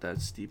 No,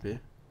 that's Stipe.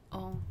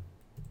 Oh.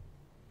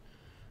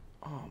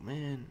 Oh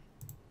man.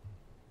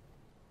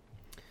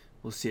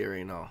 We'll see it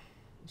right now.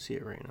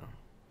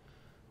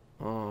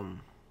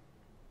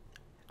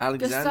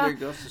 Alexander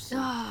Gustafsson.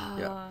 Ah.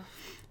 Yeah.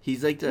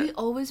 He's like that. We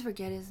always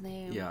forget his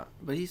name. Yeah,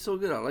 but he's so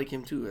good. I like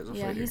him too as a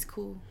Yeah, fighter. he's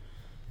cool.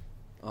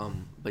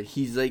 But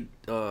he's like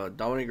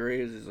Dominic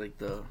Reyes is like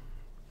the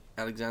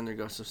Alexander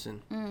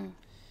Gustafsson.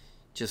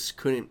 Just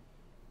couldn't.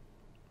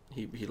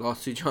 He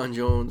lost to John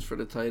Jones for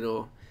the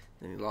title,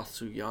 then he lost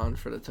to Jan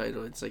for the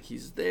title. It's like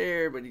he's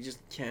there, but he just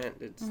can't.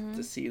 It's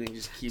the ceiling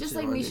just keeps Just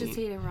him like Misha underneath.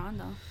 Tate and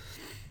Ronda.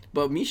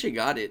 But Misha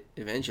got it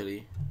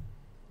eventually.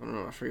 I don't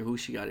know. I forget who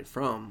she got it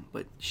from,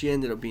 but she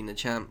ended up being the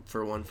champ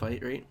for one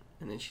fight, right?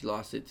 and then she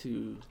lost it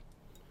to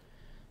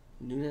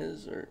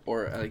Nunes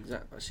or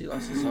Alexander. She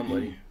lost to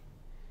somebody.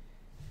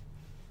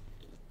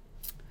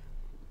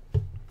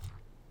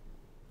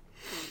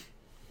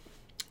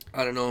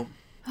 I don't know.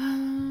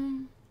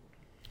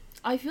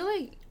 I feel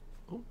like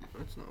Oh,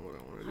 that's not what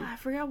I want to do. I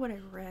forgot what I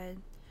read,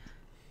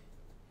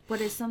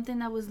 but it's something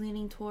that was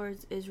leaning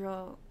towards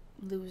Israel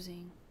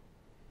losing.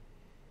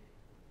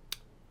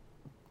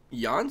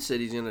 Jan said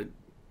he's gonna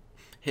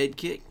head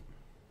kick,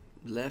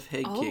 left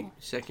head kick, Oh.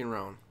 second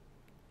round.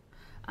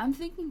 I'm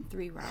thinking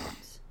 3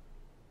 rounds.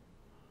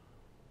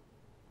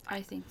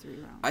 I think 3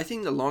 rounds. I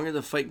think the longer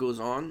the fight goes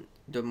on,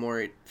 the more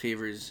it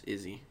favors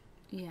Izzy.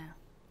 Yeah.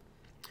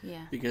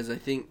 Yeah. Because I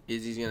think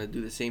Izzy's gonna do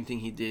the same thing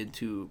he did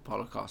to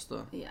Paulo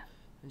Costa. Yeah.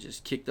 And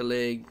just kick the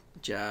leg,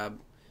 jab,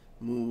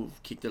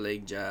 move, kick the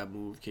leg, jab,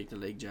 move, kick the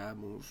leg, jab,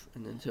 move,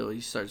 and until he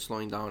starts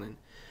slowing down and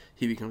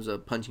he becomes a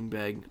punching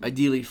bag.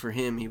 Ideally for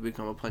him, he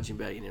become a punching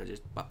bag and he'll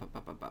just bop, bop,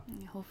 bop, bop, bop.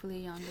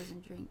 Hopefully Jan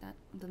doesn't drink that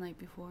the night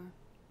before.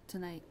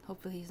 Tonight.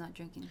 Hopefully he's not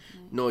drinking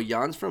tonight. No,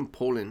 Jan's from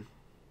Poland,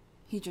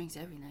 He drinks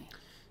every night.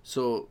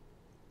 so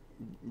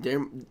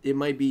it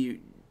might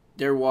be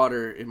their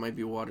water. It might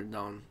be watered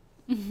down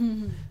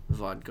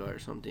vodka or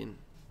something.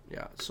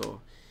 Yeah,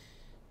 so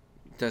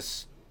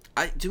that's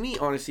to me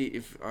honestly.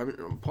 If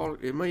I'm Paul,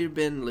 it might have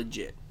been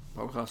legit.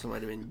 Paulo Costa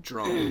might have been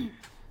drunk,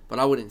 but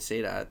I wouldn't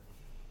say that.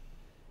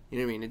 You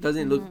know what I mean? It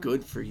doesn't look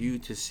good for you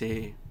to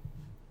say,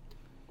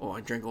 "Oh,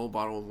 I drank a whole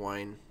bottle of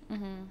wine.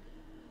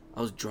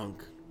 I was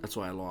drunk. That's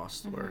why I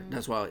lost, or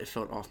that's why it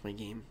felt off my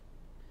game."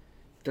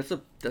 That's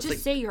Just like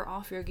say you're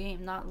off your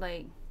game, not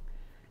like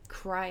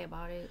cry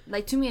about it.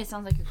 Like to me, it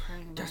sounds like you're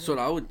crying about that's it. what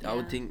I would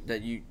Yeah. think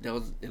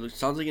that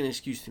sounds like an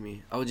excuse to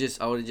me. I would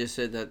have just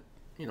said that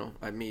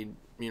I made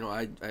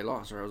I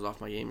lost or I was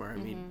off my game or I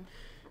made.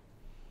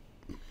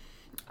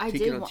 I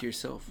Take did it onto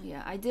yourself.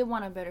 Yeah, I did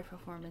want a better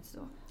performance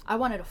though. I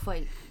wanted a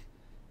fight.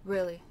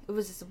 Really, it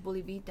was just a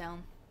bully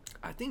beatdown.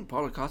 I think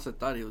Paulo Costa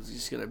thought it was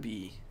just gonna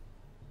be.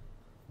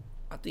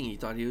 I think he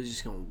thought he was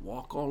just gonna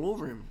walk all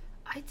over him.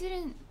 I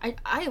didn't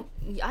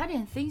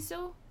think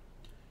so.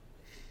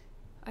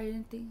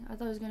 I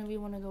thought it was gonna be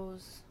one of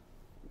those,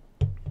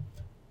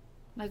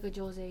 like a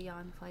Jose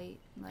Jan fight.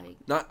 Like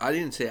I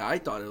didn't say I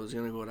thought it was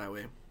gonna go that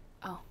way.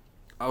 Oh.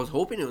 I was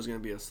hoping it was gonna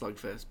be a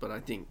slugfest, but I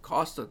think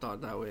Costa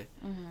thought that way.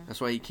 That's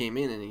why he came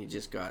in and he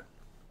just got,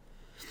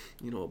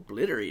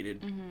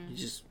 obliterated. He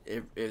just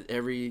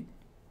every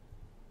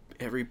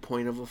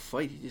point of a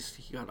fight,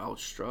 he got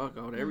outstruck,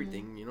 out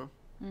everything,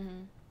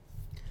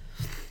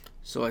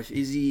 So if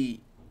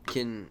Izzy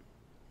can,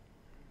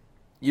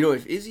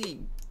 if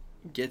Izzy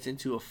gets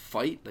into a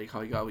fight like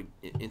how he got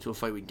into a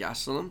fight with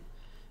Gastelum,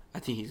 I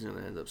think he's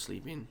gonna end up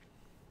sleeping.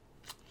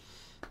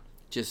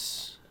 I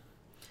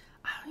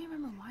don't even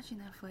remember watching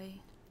that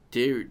fight.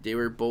 They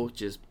were both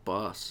just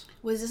boss.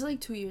 Was this like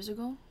 2 years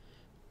ago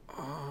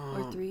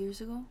or 3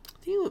 years ago?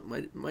 I think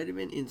it might have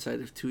been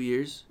inside of 2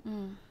 years,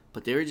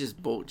 but they were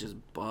just both just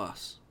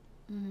boss,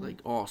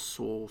 like all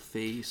soul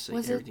face,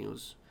 like everything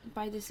was.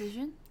 By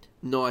decision?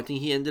 No, I think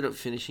he ended up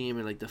finishing him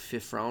in like the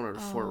 5th round or the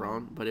 4th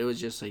round, but it was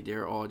just like they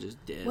were all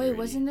just dead. Wait,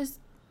 already.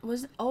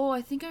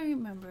 I think I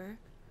remember.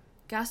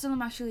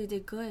 Gastelum actually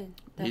did good.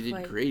 He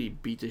did great. He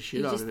beat the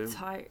shit out of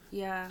him.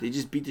 Yeah. They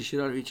just beat the shit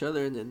out of each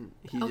other, and then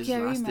he just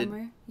lasted. I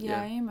remember.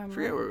 Yeah, I remember. I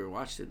forget where we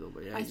watched it though,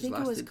 but yeah, I think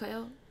lasted. it was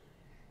Kyle.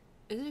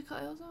 Is it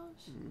Kyle's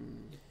house?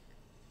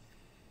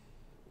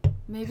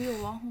 Maybe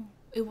Oahu.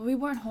 We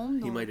weren't home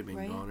though. He might have been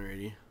right? gone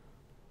already.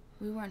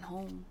 We weren't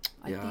home.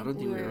 I don't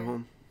think we were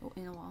home.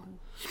 In Oahu.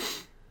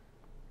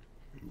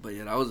 But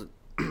yeah, that was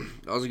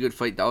a good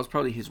fight. That was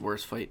probably his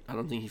worst fight. I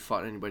don't think he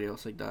fought anybody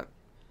else like that.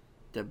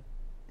 That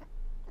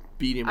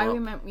beat him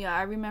up.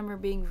 I remember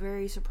being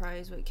very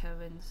surprised with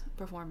Kevin's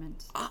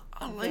performance.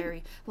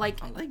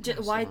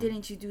 Why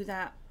didn't you do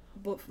that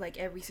both like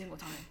every single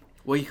time?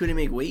 Well, he couldn't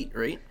make weight,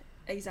 right?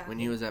 Exactly. When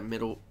he was at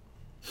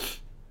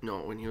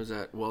when he was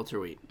at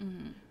welterweight.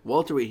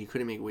 Welterweight, he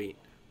couldn't make weight.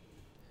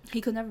 He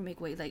could never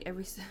make weight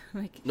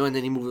No, and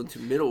then he moved to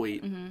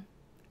middleweight.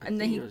 And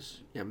then he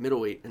was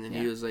middleweight, and then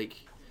he was like,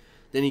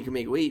 then he could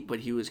make weight, but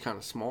he was kind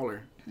of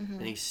smaller,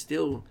 and he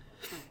still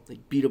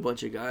like beat a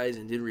bunch of guys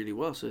and did really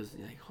well. So it's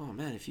like, oh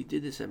man, if you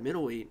did this at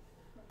middleweight,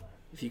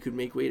 if you could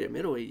make weight at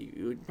middleweight,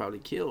 you would probably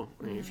kill.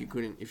 I mean, if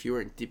you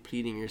weren't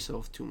depleting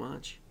yourself too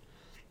much,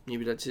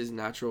 maybe that's his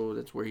natural.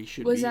 That's where he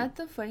should be. Was that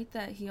the fight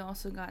that he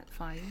also got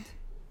fined?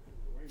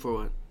 For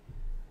what?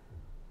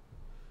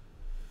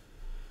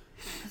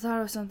 I thought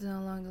it was something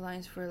along the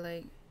lines for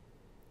like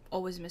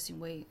always missing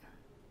weight.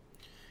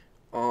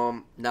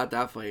 Not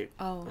that fight.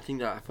 Oh. I think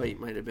that fight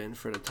might have been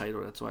for the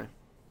title. That's why.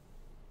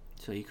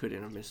 So he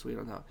couldn't have missed weight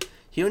on that.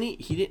 He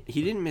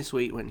didn't miss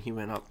weight when he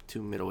went up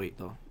to middleweight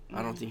though.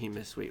 I don't think he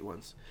missed weight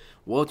once.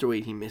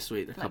 Welterweight he missed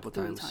weight a couple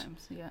times. 3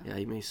 times. Yeah. Yeah,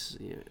 he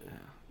missed. Yeah.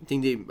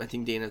 I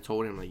think Dana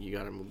told him like you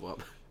gotta move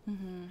up.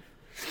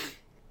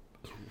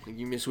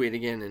 You miss weight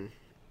again and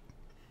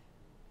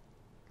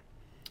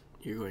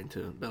you're going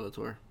to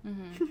Bellator.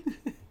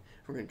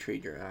 We're gonna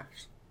trade your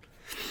ass.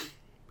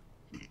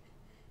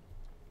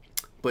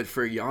 But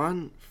for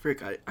Jan,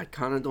 frick, I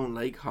kind of don't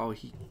like how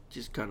he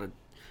just kind of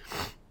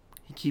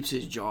he keeps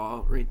his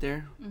jaw right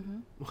there. Mm-hmm.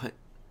 What?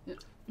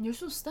 You're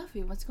so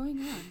stuffy. What's going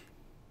on?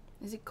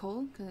 Is it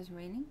cold because it's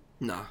raining?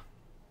 Nah,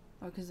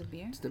 Or because of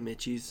beer? it's the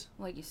Mitchies.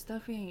 Like you're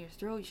stuffy in your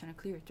throat. You're trying to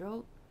clear your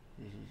throat.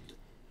 Mm-hmm.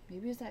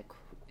 Maybe it's that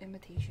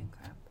imitation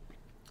crap.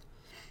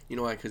 You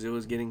know why? Because it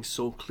was getting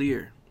so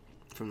clear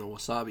from the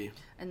wasabi.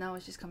 And now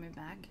it's just coming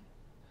back.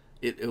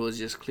 It was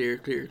just clear,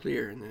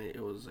 and then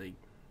it was like.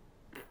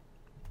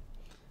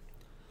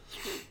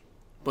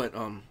 But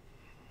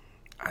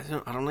I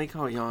don't like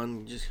how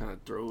Jan just kind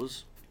of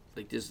throws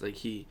like this. Like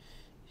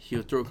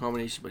he'll throw a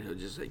combination, but he'll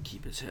just like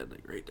keep his head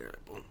like right there,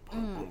 like boom,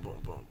 boom, boom,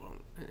 boom, boom,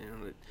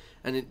 boom,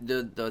 and, you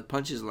know, the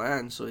punches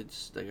land, so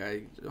it's the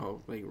guy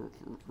like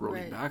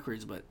rolling Right.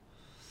 backwards, but.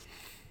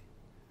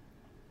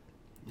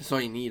 That's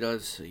all you need.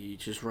 You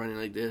just running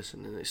like this,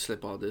 and then they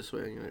slip all this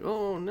way, and you're like,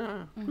 oh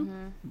no,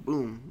 Mm-hmm.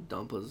 boom,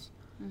 dumpers.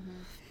 Mm-hmm.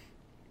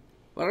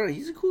 But I don't know,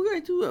 he's a cool guy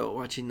too.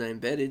 Watching the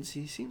Embeddeds,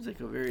 he seems like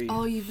a very You've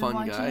been fun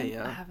watching? guy. I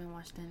Yeah, haven't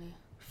watched any.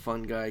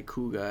 fun guy,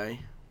 cool guy.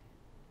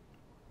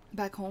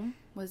 Back home?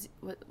 Was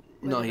what?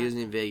 No, he isn't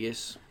in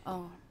Vegas.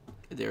 Oh.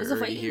 They're Is the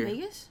already fight here. in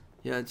Vegas?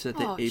 Yeah, it's at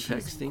the Apex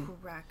cheese thing.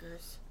 and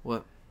crackers.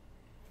 What?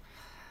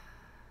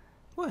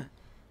 What?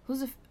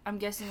 Who's I'm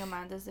guessing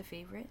Amanda's the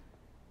favorite.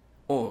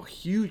 Oh,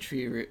 huge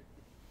favorite.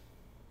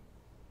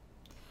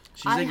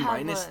 She's I like have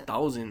minus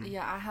 1,000.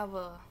 Yeah,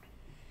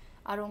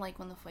 I don't like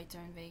when the fights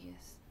are in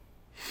Vegas.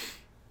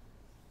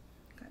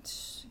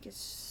 It gets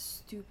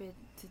stupid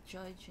to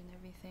judge and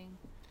everything.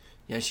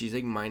 Yeah, she's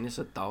like minus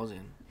 1,000.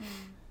 Mm.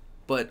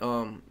 But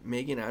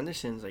Megan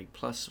Anderson's like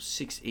plus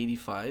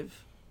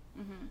 685.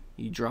 Mm-hmm.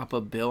 You drop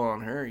a bill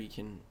on her, you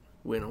can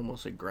win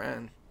almost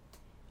 $1,000.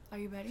 Are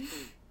you ready?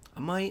 I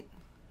might.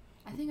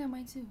 I think I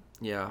might too.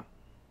 Yeah.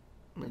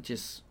 Might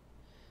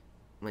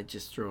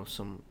just throw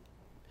some.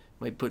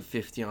 Might put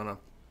 50 on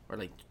or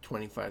like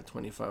 25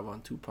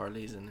 on 2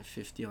 parlays and then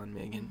 50 on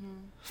Megan.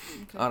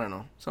 Mm-hmm. Okay. I don't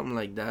know, something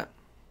like that.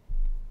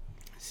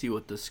 See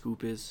what the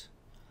scoop is.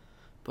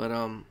 But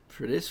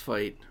for this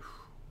fight,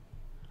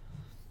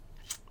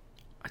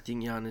 I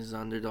think Jan is the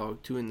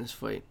underdog too in this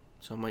fight,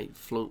 so I might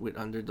float with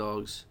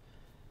underdogs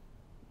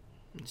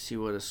and see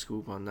what a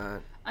scoop on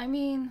that. I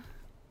mean,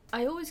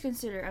 I always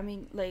consider. I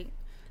mean, like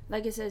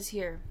it says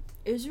here,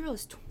 Israel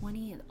is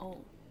 20-0.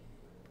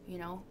 You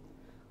know,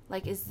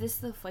 like, is this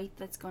the fight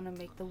that's gonna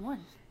make the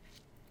one?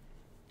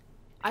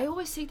 I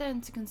always take that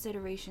into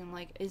consideration.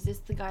 Like, is this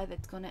the guy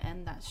that's gonna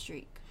end that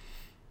streak?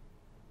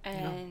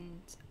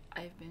 And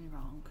I've been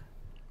wrong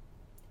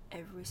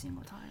every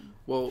single time.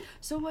 Well,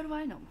 So what do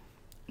I know?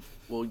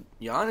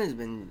 Jan has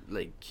been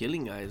like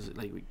killing guys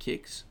like with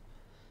kicks,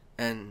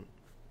 and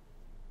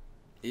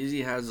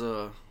Izzy has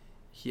a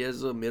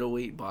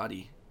middleweight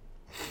body.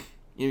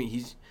 You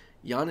know,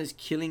 Jan is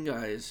killing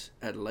guys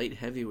at light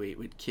heavyweight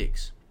with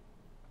kicks.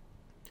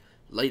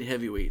 Light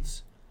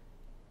heavyweights,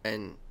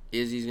 and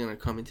Izzy's gonna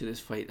come into this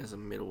fight as a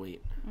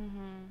middleweight.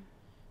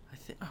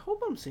 Mm-hmm. I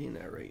hope I'm saying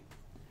that right.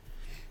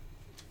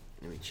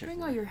 Let me check.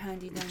 Bring out your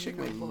handy Let me dandy check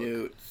my notebook.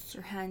 notes.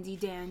 Your handy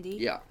dandy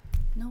Yeah.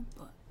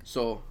 notebook.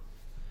 So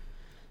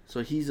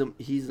he's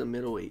a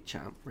middleweight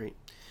champ, right?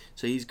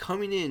 So he's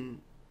coming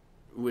in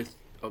with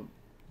a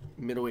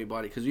middleweight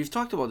body, because we've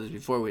talked about this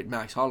before with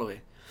Max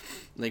Holloway,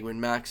 like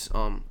when Max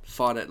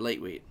fought at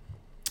lightweight.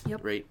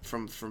 Yep. Right,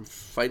 from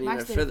fighting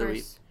Max at did it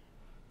featherweight. first.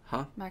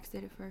 Huh? Max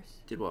did it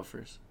first. Did what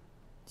first?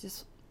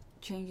 Just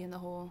changing the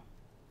whole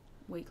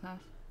weight class.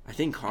 I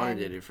think Connor And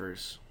did it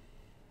first.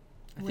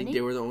 I think winning?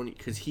 they were the only,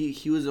 because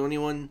he was the only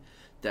one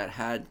that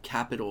had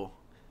capital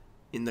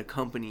in the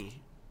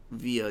company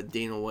via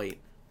Dana White.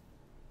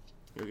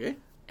 You okay?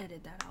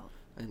 Edit that out.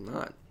 I'm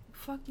not.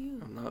 Fuck you.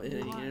 I'm not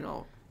editing it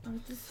out. That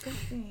was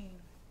disgusting.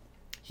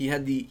 He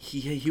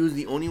was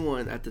the only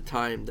one at the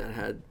time that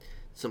had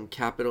some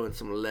capital and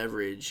some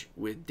leverage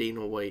with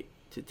Dana White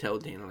to tell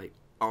Dana, like,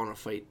 I want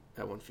to fight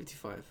at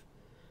 155.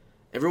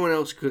 Everyone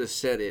else could have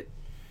said it.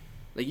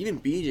 Like, even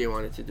BJ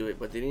wanted to do it,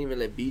 but they didn't even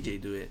let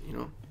BJ do it, you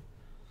know?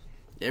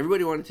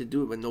 Everybody wanted to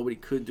do it, but nobody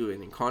could do it.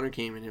 And then Connor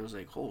came and it was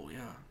like, oh,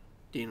 yeah.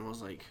 Dana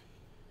was like,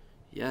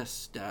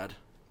 yes, Dad.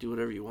 Do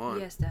whatever you want.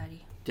 Yes,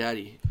 Daddy.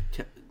 Daddy.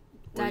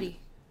 Daddy,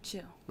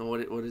 chill. No, what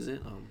is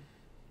it?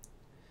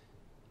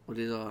 What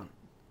did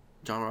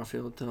John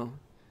Raphael tell?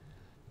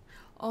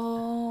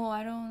 Oh,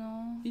 I don't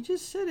know. He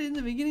just said it in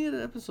the beginning of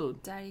the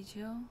episode. Daddy,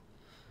 chill.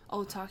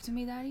 Oh, talk to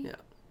me, Daddy? Yeah.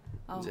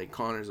 Oh. He's like,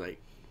 Connor's like,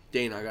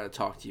 Dana, I gotta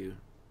talk to you.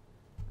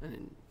 And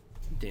then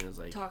Dana's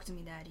like, Talk to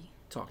me, Daddy.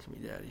 talk to me,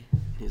 Daddy.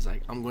 He's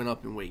like, I'm going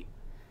up in weight.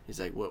 He's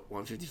like, what,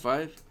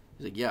 155?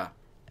 He's like, yeah.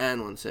 And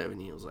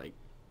 170. He was like,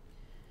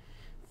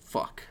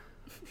 fuck.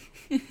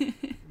 And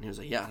he was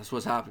like, yeah, that's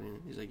what's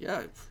happening. He's like,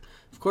 yeah,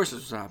 of course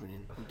that's what's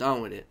happening. I'm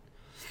down with it.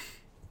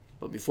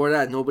 But before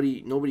that,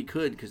 nobody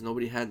could, because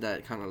nobody had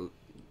that kind of,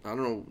 I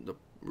don't know, the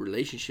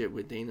relationship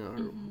with Dana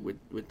or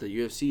with the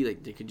UFC.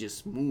 Like, they could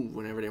just move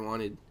whenever they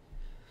wanted.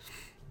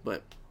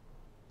 But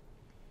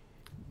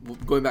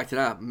going back to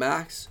that,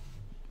 Max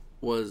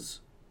was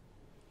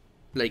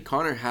like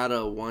Conor had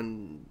a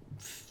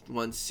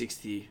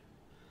 160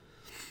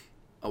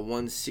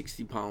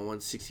 pound,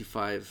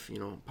 165,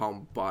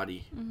 pound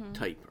body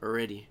type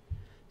already.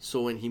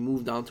 So when he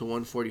moved down to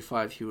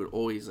 145, he would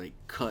always like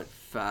cut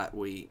fat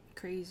weight.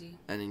 Crazy.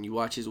 And then you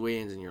watch his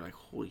weigh-ins and you're like,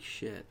 holy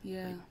shit.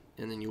 Yeah. Like,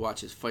 and then you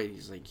watch his fight,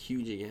 he's like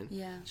huge again.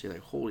 Yeah. So you're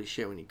like, holy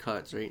shit when he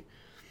cuts, right?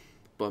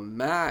 But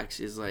Max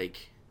is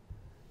like,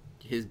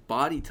 his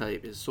body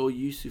type is so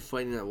used to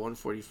fighting at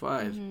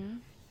 145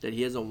 that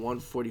he has a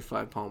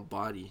 145 pound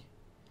body.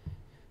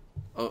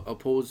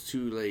 Opposed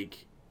to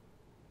like,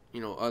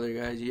 other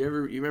guys. You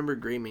remember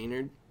Gray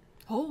Maynard?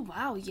 Oh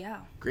wow, yeah.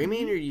 Gray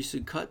Maynard used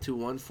to cut to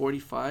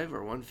 145 or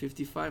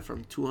 155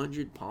 from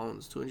 200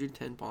 pounds,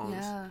 210 pounds.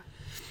 Yeah.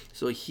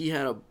 So he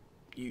had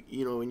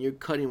when you're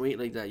cutting weight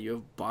like that, you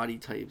have body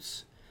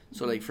types.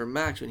 So like for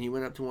Max, when he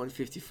went up to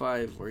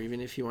 155, or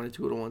even if he wanted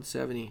to go to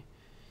 170,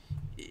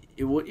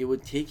 it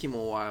would take him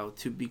a while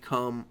to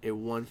become a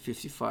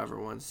 155 or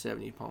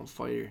 170 pound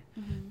fighter,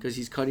 because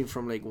he's cutting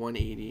from like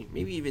 180,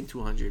 maybe even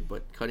 200,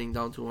 but cutting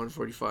down to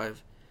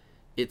 145,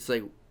 it's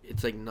like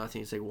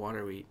nothing. It's like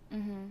water weight.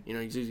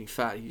 He's losing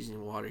fat, he's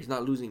using water. He's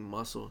not losing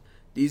muscle.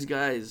 These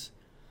guys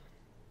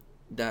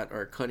that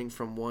are cutting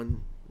from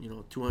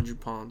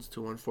 200 pounds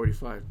to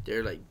 145,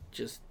 they're like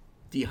just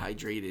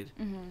dehydrated.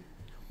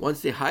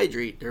 Once they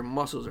hydrate, their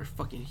muscles are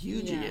fucking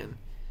huge again.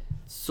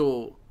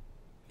 So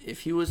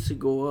if he was to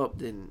go up,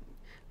 then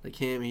like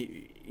him,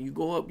 you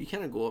go up, you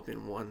kind of go up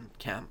in one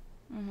camp.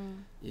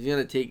 He's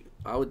gonna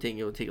I would think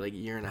it would take like a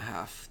year and a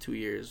half, 2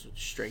 years,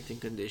 strength and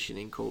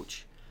conditioning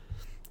coach,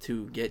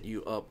 to get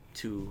you up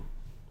to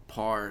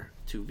par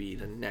to be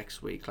the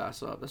next weight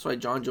class up. That's why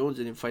John Jones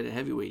didn't fight a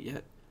heavyweight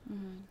yet,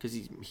 because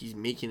he's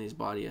making his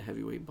body a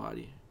heavyweight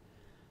body.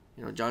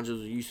 John Jones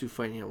was used to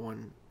fighting at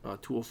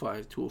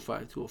 205,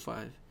 205,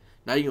 205.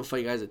 Now you can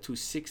fight guys at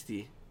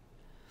 260.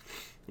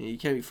 You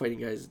can't be fighting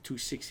guys at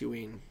 260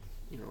 weighing,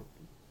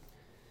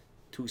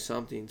 2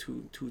 something,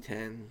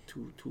 210,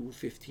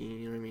 215.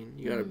 You know what I mean?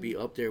 You gotta be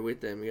up there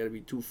with them. You gotta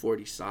be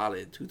 240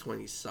 solid,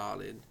 220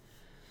 solid.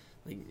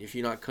 Like if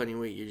you're not cutting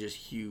weight, you're just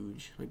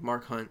huge. Like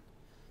Mark Hunt.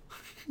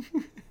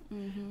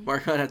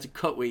 Mark Hunt had to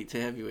cut weight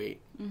to heavyweight.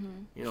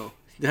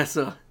 That's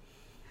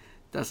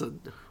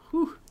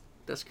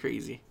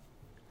crazy.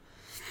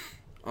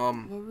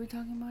 What were we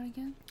talking about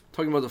again?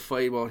 Talking about the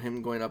fight, about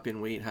him going up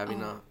in weight,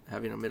 having a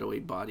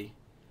middleweight body.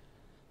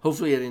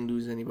 Hopefully I didn't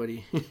lose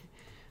anybody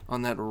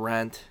on that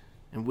rant.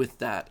 And with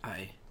that,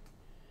 I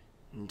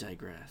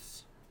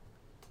digress.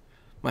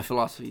 My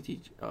philosophy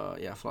teacher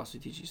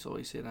used to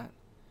always say that.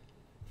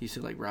 He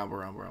said like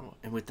ramble.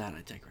 And with that,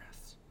 I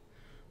digress.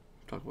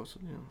 Talk about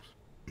something else.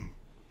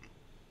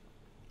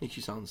 Makes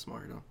you sound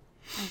smart, though.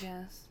 I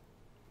guess.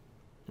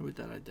 And with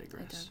that, I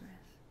digress.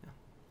 Yeah.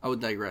 I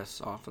would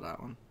digress off of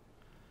that one.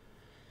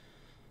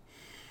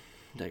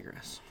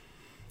 Digress.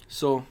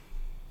 So,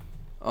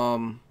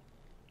 I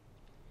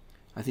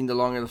think the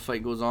longer the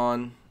fight goes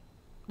on,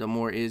 the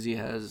more Izzy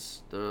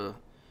has the,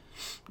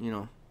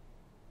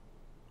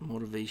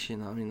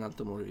 motivation. I mean, not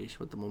the motivation,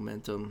 but the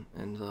momentum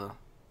and the.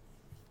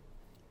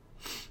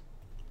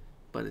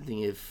 But I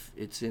think if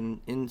it's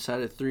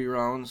inside of 3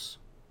 rounds,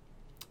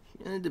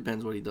 and it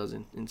depends what he does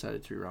inside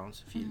of 3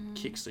 rounds. If he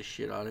kicks the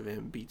shit out of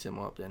him, beats him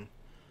up, then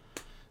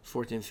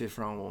 4th and 5th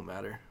round won't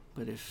matter.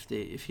 But if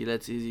he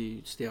lets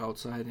Izzy stay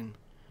outside and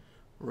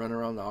run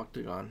around the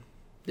octagon,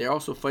 they're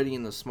also fighting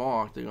in the small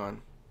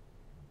octagon.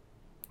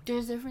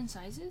 There's different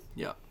sizes?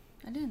 Yeah.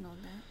 I didn't know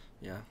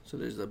that. Yeah. So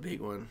there's the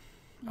big one.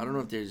 I don't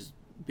know if there's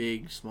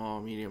big, small,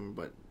 medium,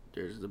 but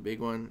there's the big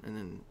one, and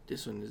then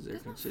this one they're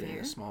considering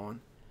a small one.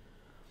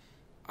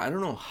 I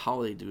don't know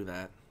how they do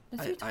that.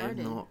 That's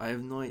retarded. I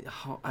have no idea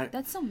how.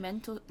 That's some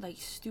mental, like,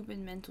 stupid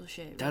mental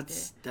shit.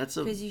 That's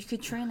because you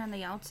could train on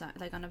the outside,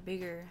 like on a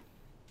bigger.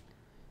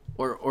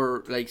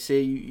 Or like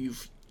say you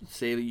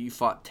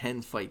fought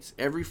 10 fights.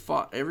 Every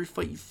fight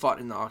you fought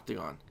in the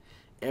octagon,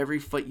 every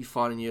fight you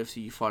fought in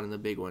UFC, you fought in the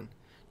big one.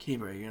 Okay,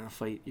 bro,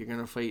 you're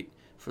gonna fight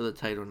for the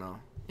title now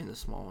in the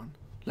small one.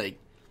 Like,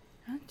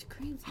 that's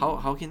crazy.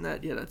 How can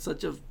that? Yeah, that's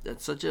such a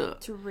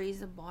to raise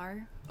the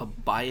bar. A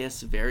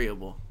bias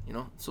variable,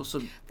 So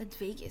that's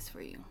Vegas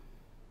for you.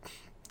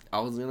 I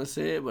was gonna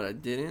say it, but I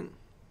didn't.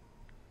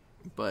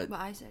 But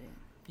I said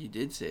it. You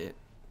did say it.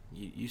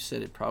 You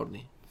said it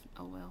proudly.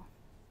 Oh well.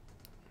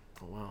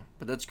 Oh wow,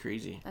 but that's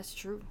crazy. That's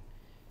true.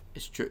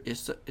 It's true.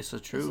 It's a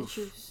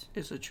truth.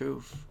 It's a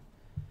truth.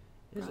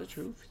 It's a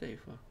truth,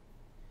 Stafa.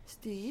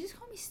 Did you just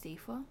call me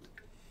Stafa?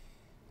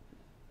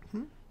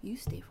 You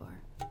stay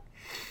far.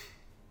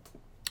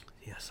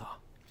 Yes, sir.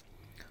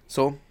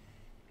 So,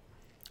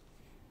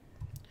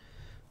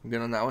 we're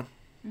good on that one?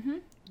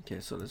 Okay,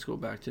 so let's go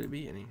back to the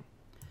beginning.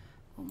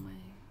 Oh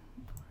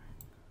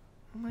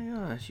my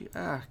gosh, you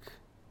act.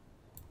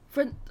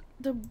 For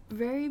the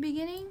very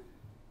beginning?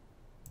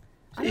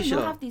 I don't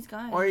know half these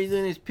guys. All are you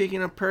doing is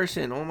picking a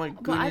person. Oh my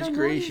goodness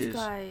gracious. Know these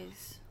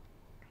guys.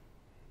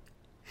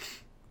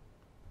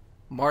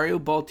 Mario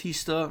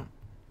Bautista,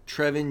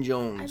 Trevin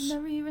Jones. I've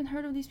never even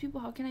heard of these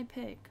people. How can I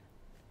pick?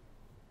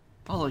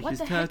 I like What his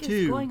the heck is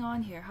tattoo. going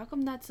on here? How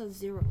come that's a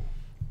 0?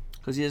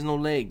 Because he has no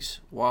legs.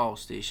 Wow,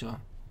 Stacia.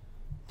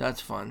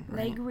 That's fun,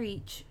 right? Leg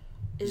reach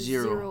is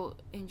 0. 0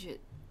 inches.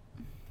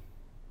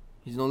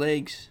 He's no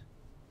legs.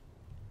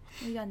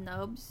 We got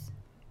nubs.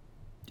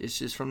 It's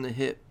just from the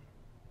hip.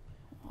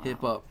 Wow.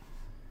 Hip up.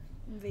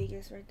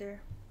 Vegas right there.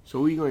 So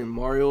who are you going,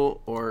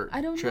 Mario or I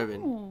don't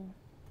Trevin? know.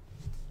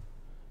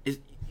 Is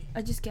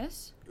I just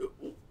guess.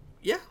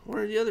 Yeah, one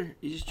or the other.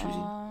 You just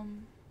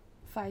choosing.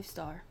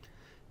 5-star.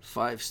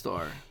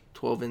 5-star.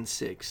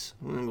 12-6.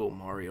 I'm gonna go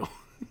Mario.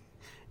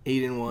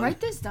 8-1.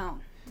 Write this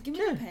down. Give me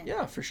Yeah, the pen.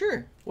 yeah, for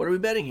sure. What are we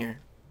betting here?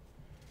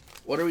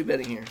 What are we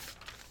betting here?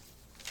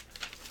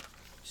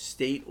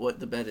 State what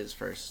the bet is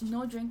first.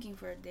 No drinking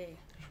for a day.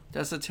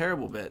 That's a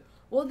terrible bet.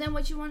 Well, then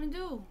what you want to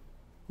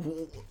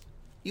do?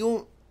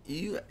 You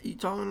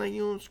talking like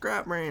you don't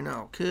scrap right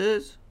now,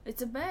 cuz?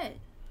 It's a bet.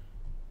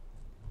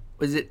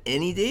 Is it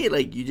any day?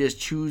 Like you just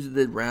choose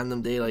the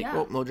random day? Like, Yeah.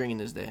 oh, no drinking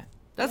this day.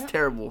 That's Yeah.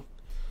 terrible.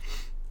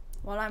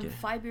 While I'm Okay.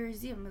 5 beers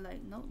deep, I'm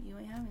like, nope, you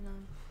ain't having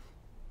none.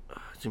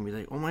 It's gonna be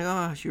like, oh my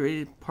gosh, you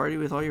ready to party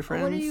with all your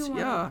friends? What do you want?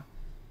 Yeah.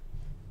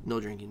 No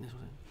drinking this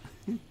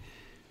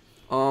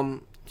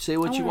one. Say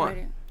what I you wanna want.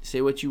 write it.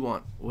 Say what you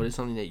want. What is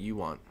something that you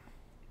want?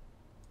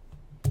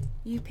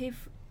 You pay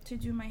to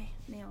do my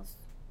nails.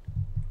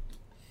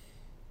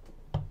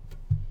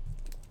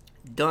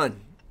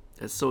 Done.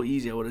 That's so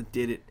easy. I would have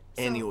did it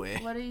So, anyway.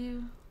 What are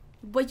you?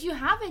 But you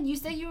haven't. You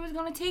said you were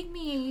gonna take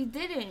me and you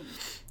didn't.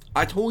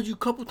 I told you a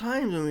couple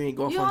times when we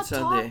go off You on all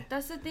Sunday. talk.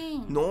 That's the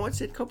thing. No, I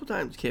said a couple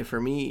times. Okay, for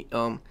me,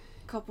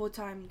 Couple of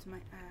times, my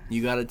ass.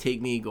 you gotta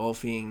take me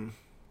golfing.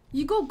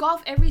 You go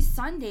golf every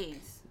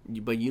Sundays.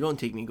 But you don't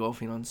take me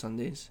golfing on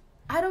Sundays.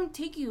 I don't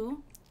take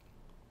you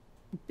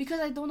because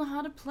I don't know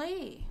how to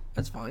play.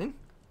 That's fine.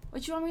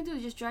 What you want me to do?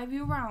 Just drive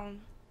you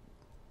around?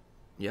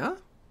 Yeah.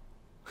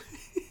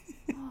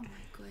 Oh my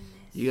goodness.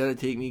 You gotta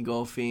take me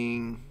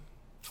golfing.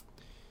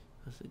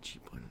 That's a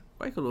cheap one.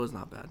 Waikolo is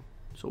not bad.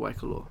 So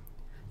Waikolo.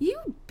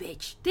 You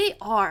bitch. They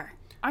are.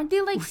 Aren't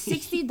they like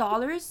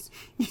 $60?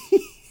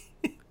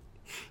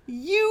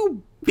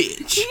 You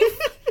bitch.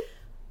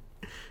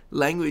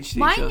 Language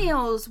My teacher.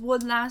 nails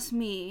would last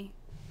me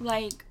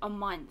like a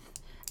month,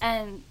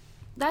 and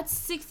that's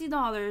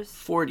 $60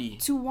 40.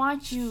 to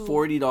watch you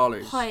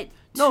 $40. put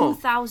No.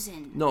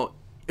 2,000. No.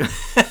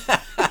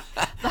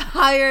 The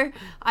higher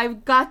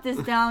I've got this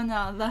down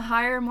now, the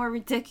higher, more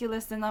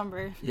ridiculous the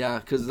number. Yeah,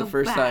 because the So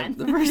first bad.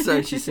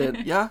 time she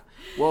said, "Yeah,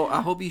 well,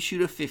 I hope you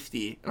shoot a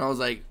 50," and I was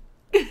like,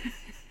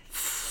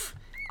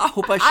 "I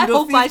hope I shoot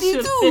a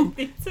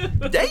 50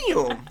 too."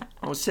 Damn,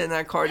 I was setting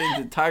that card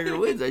into Tiger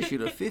Woods. I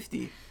shoot a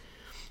 50.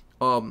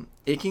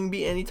 It can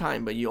be any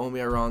time, but you owe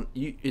me a round.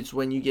 It's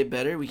when you get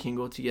better, we can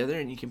go together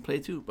and you can play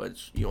too. But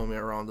you owe me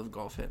a round of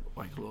golf at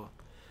Waikoloa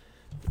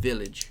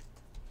Village.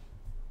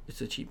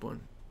 It's a cheap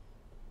one.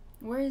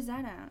 Where is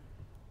that at?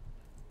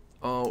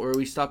 Where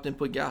we stopped and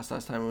put gas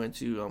last time we went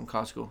to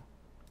Costco.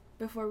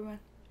 Before we went.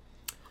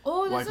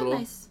 Oh, that's a Waikolo.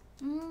 nice.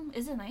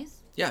 Is it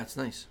nice? Yeah, it's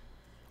nice.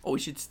 Oh, we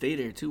should stay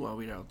there too while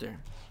we're out there.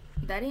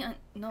 That ain't.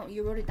 No,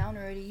 you wrote it down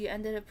already. You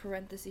ended it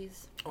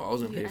parentheses. Oh, I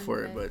was gonna You pay for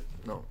it, ended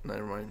but no,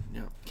 never mind.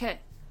 Yeah. Okay,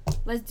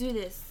 let's do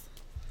this.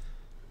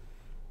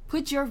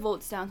 Put your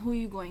votes down. Who are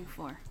you going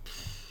for?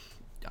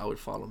 I would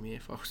follow me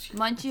if I was you.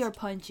 Munchy or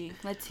Punchy?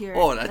 Let's hear it.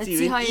 Oh, that's Let's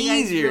even see how you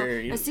guys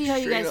easier. feel. Let's see how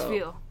you Straight guys up.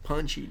 feel.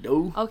 Punchy,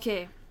 though.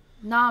 Okay,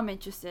 now I'm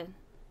interested.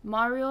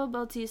 Mario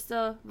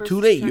Bautista versus.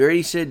 Too late. Trent. You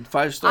already said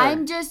 5-star.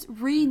 I'm just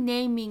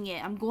renaming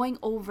it. I'm going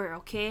over.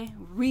 Okay,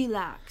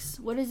 relax.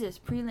 What is this?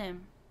 Prelim.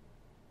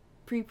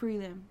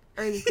 Pre-prelim.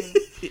 Early prelim.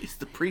 It's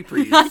the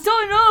pre-pre's. I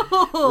don't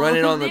know. Run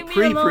it on the Leave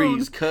me alone.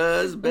 pre-pre's,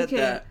 cuz. Bet Okay.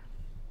 that.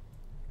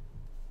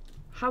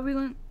 How we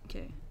going?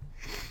 Okay.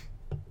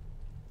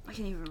 I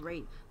can't even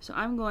rate. So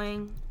I'm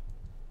going.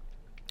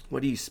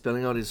 What are you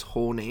spelling out his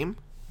whole name?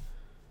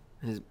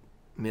 His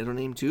middle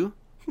name too?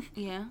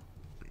 Yeah.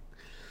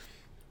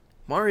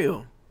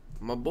 Mario.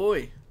 My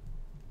boy.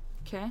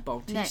 Okay.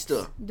 Bautista.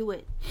 Next. Do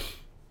it.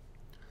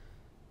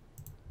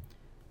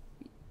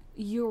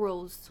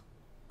 Euros,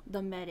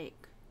 the medic.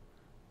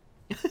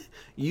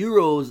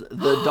 Euros,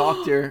 the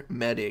doctor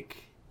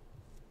medic.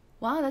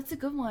 Wow, that's a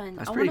good one.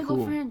 That's I want pretty to go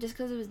cool. for him just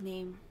because of his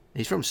name.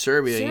 He's from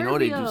Serbia. You know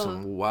they do Serbia.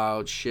 some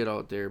wild shit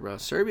out there, bro.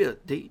 Serbia,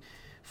 they...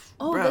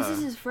 Oh, bruh. this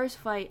is his first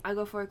fight. I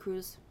go for a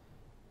cruise.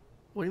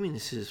 What do you mean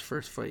this is his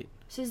first fight?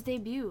 It's his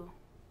debut.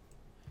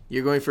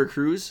 You're going for a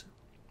cruise?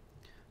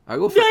 I'll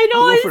go for, I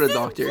know, I'll go for it's the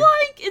doctor.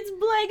 blank. It's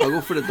blank. I'll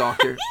go for the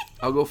doctor.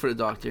 I'll go for the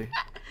doctor.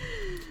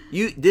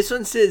 This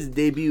one says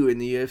debut in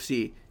the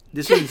UFC.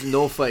 This one's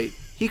no fight.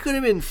 He could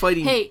have been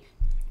fighting. Hey,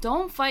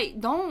 don't fight.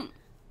 Don't.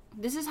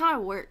 This is how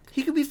it works.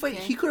 He could be fighting.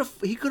 Okay. He could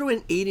have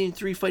went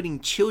 8-3 fighting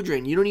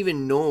children. You don't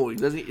even know. It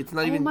doesn't. It's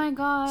not Oh even my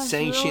gosh.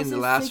 sanctioned. The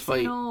last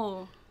fight.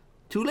 6-0.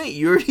 Too late.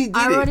 You already did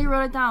I it. already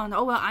wrote it down.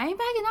 Oh well, I ain't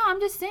backing out. I'm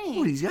just saying.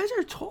 Oh, these guys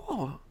are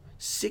tall.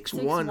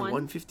 6'1",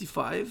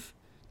 155.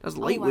 That's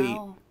lightweight. Oh,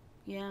 wow.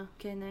 Yeah.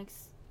 Okay,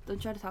 next. Don't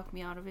try to talk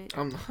me out of it.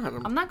 I'm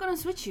not. I'm not gonna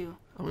switch you.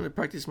 I'm gonna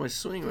practice my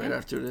swing right Okay.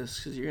 after this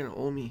because you're gonna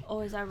owe me. Oh,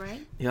 is that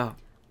right? Yeah.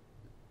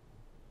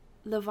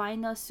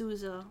 Levina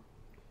Souza,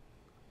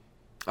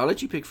 I'll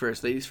let you pick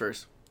first. Ladies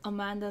first.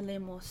 Amanda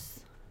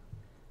Lemos.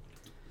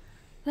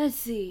 Let's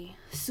see.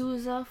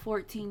 Souza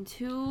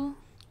 14-2.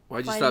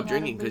 Why'd you Fighting stop out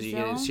drinking? of Because you're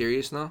getting Brazil.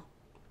 serious now?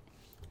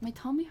 My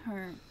tummy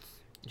hurts.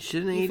 You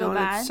shouldn't You eat feel all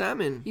that bad?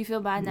 salmon. You feel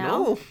bad now?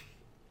 No.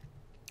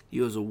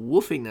 You was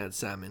woofing that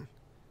salmon.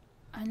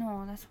 I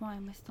know, that's why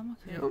my stomach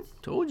hurts.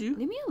 Yep, told you.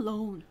 Leave me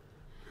alone.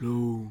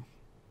 No.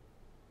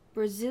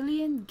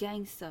 Brazilian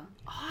Gangsta.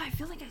 Oh, I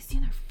feel like I've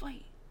seen her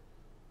fight.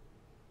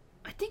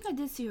 I think I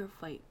did see her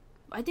fight.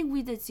 I think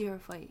we did see her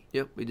fight.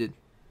 Yep, we did.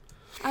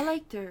 I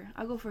liked her.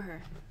 I'll go for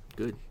her.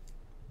 Good.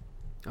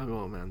 I'll go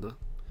Amanda.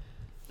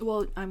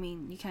 Well, I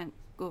mean, you can't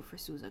go for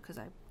Souza because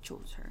I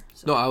chose her.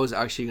 So. No, I was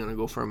actually going to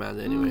go for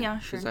Amanda anyway. Yeah,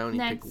 sure. Because I only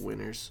Next. pick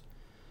winners.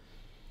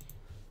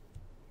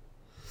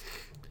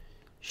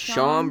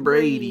 Sean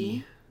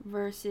Brady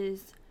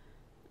versus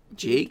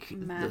Jake the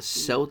Matthews.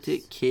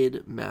 Celtic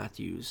Kid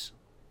Matthews.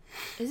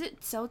 Is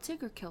it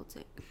Celtic or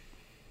Celtic?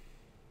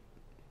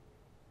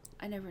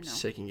 I never know.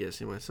 Second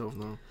guessing myself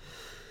now.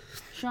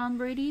 Sean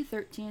Brady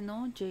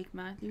 13-0, Jake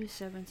Matthews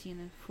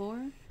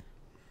 17-4.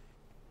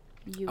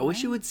 I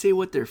wish you would say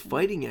what they're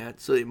fighting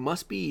at. So it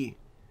must be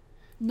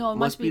No, it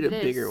must be the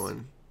this. bigger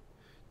one.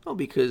 No,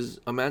 because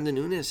Amanda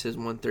Nunes says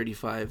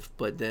 135,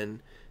 but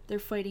then They're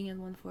fighting in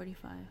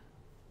 145.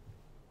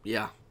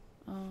 yeah,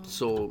 Oh.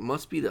 so it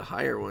must be the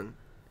higher one.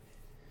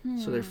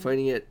 So they're Hmm.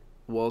 fighting at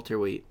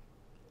welterweight.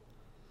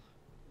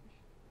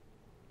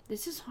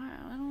 This is hard.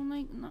 I don't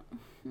like.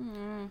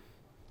 No.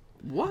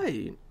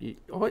 Why?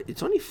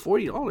 It's only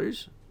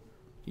 $40.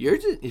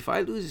 Yours, if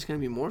I lose, it's gonna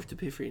be more to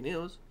pay for your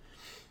nails.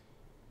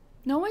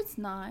 No, it's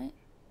not.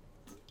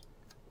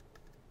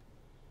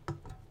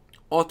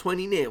 All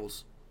 20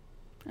 nails.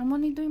 I'm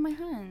only doing my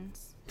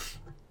hands.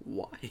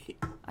 Why?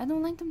 I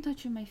don't like them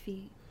touching my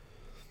feet.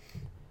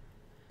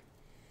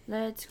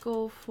 Let's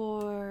go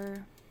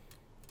for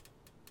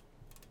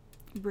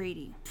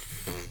Brady.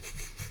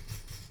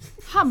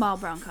 How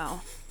brown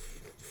cow?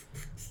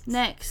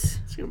 Next.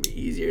 It's gonna be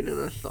easier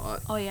than I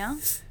thought. Oh yeah.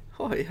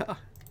 Oh yeah.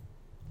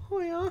 Oh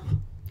yeah.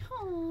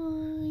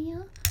 Oh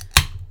yeah.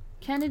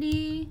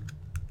 Kennedy.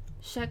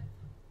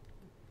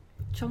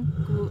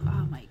 Chunku.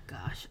 Oh my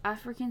gosh.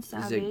 African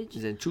Savage.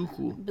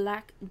 Zenchuku.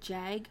 Black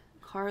Jag.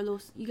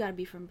 Carlos. You gotta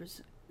be from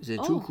Brazil.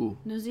 Zenchuku. Oh,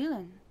 New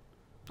Zealand.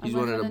 I'm He's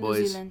going one of for the New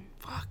boys. Zealand.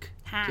 Fuck.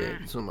 Ha. Okay,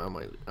 some I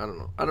might. I don't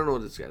know. I don't know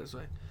what this guy is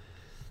like.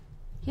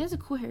 He has a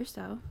cool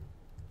hairstyle.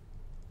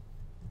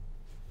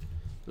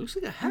 Looks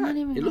like a I'm hat. not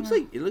even It looks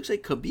gonna-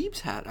 like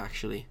Khabib's hat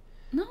actually.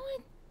 No,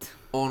 it.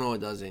 Oh no, it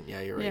doesn't.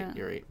 Yeah, you're right. Yeah.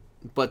 You're right.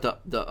 But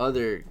the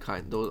other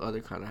kind, those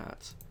other kind of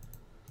hats.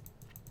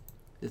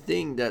 The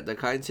thing that the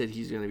kind said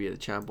he's gonna be a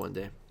champ one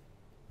day.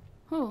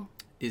 Who?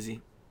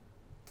 Izzy.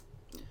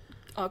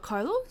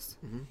 Carlos?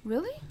 Mhm.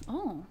 Really?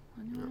 Oh,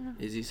 I didn't know.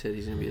 Izzy said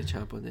he's gonna be a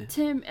champ one day.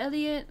 Tim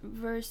Elliott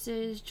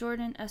versus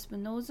Jordan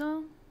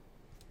Espinoza.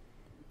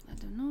 I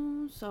don't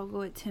know, so I'll go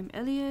with Tim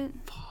Elliott.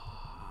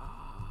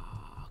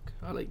 Fuck.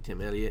 I like Tim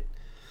Elliott.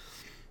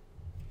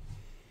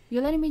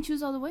 You're letting me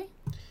choose all the way?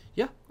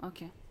 Yeah.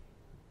 Okay.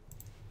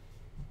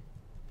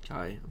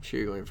 Kai. I'm sure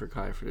you're going for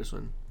Kai for this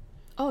one.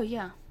 Oh,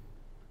 yeah.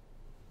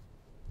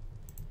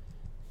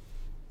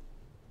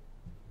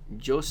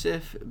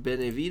 Joseph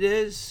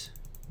Benavidez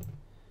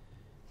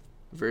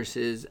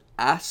versus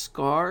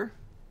Askar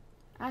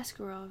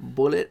Askarov.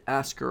 Bullet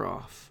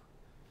Askarov.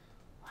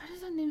 Why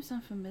does that name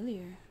sound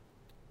familiar?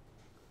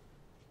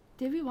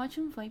 Did we watch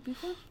him fight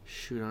before?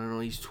 Shoot, I don't know.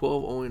 He's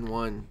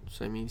 12-0-1.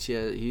 So, I mean,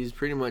 yeah, he's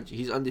pretty much...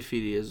 He's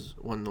undefeated. He has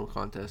won no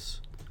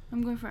contests.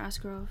 I'm going for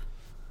Askarov.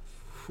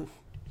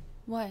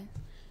 What?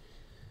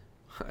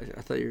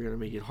 I thought you were going to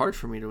make it hard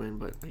for me to win,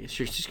 but I guess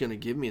you're just going to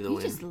give me the You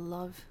win. just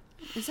love.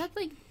 Is that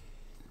like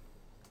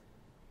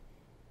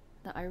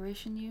the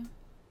Irish in you?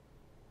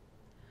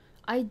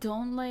 I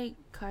don't like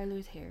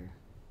Kyler's hair.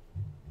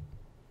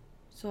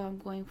 So I'm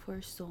going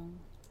for Song.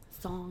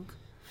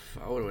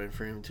 I would have went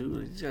for him, too.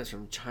 These guys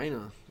from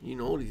China. You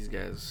know these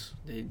guys.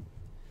 They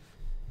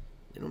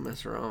don't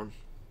mess around.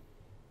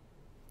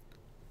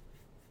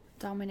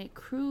 Dominic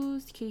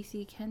Cruz,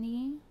 Casey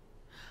Kennedy.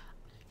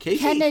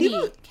 Casey,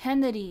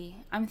 Kennedy.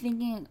 I'm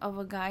thinking of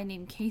a guy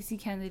named Casey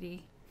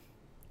Kennedy,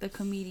 the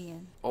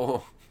comedian.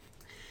 Oh.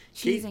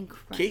 Cheese and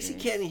crackers. Casey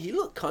Kennedy, he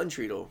look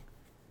country, though.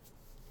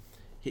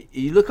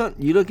 You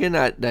look in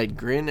that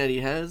grin that he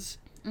has.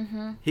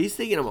 Mm-hmm. He's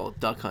thinking about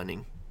duck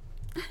hunting.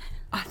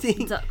 I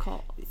think Duck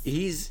calls.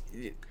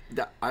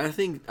 I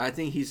think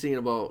he's thinking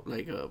about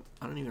like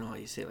I don't even know how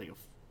you say it, like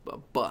a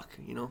buck,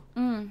 you know.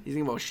 He's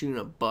thinking about shooting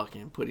a buck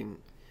and putting.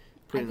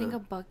 I think a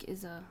buck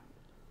is a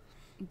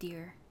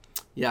deer.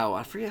 Yeah, well,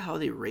 I forget how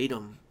they rate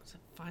them. Is it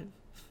 5?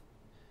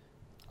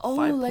 Oh,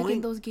 5 like point,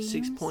 in those games.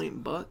 6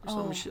 point buck or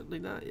some Oh. shit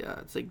like that. Yeah,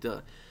 it's like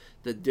the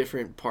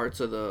different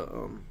parts of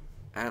the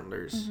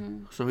antlers.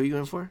 Mm-hmm. So who are you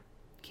going for?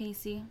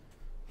 Casey.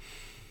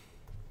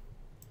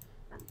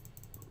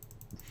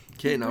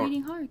 Okay, Keep now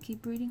breathing hard.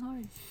 Keep breathing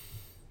hard.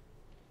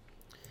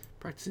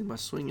 practicing my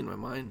swing in my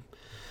mind.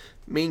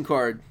 Main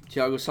card: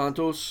 Thiago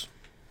Santos.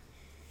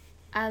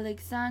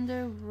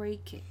 Alexander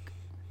Rakic.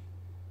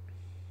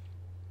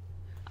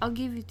 I'll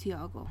give you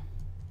Thiago.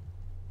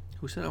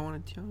 Who said I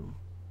wanted Thiago?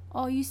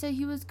 Oh, you said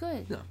he was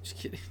good. No, I'm just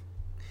kidding.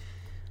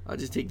 I'll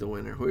just take the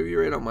winner. Whoever you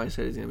rate on my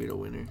side is gonna be the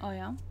winner. Oh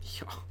yeah.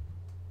 Yeah.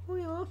 Oh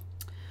yeah.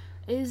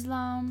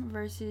 Islam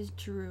versus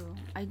Drew.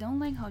 I don't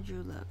like how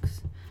Drew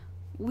looks.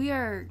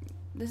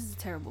 This is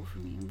terrible for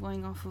me. I'm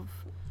going off of.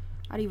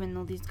 I don't even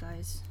know these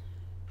guys.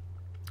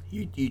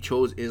 You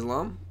chose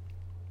Islam?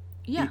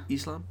 Yeah.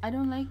 Islam? I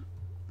don't like.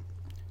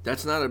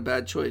 That's not a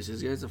bad choice.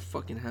 This guy's a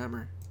fucking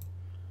hammer.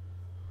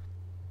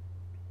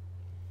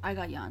 I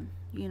got Jan.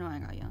 You know I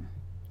got Jan.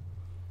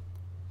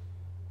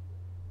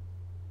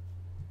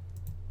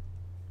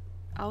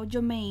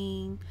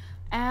 Aljamain.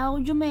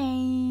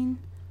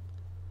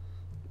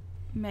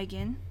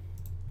 Megan.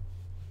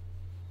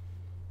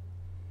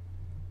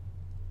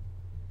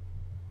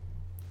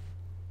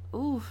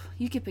 Ooh,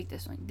 you can pick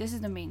this one. This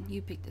is the main.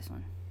 You pick this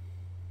one.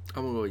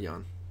 I'm gonna go with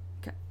Jan.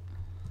 Okay.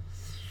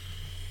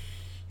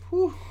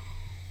 Whew.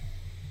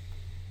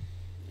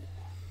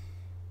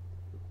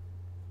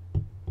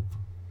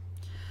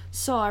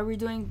 So, are we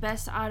doing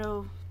best out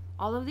of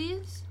all of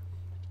these?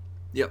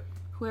 Yep.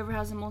 Whoever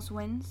has the most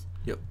wins?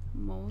 Yep.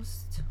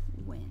 Most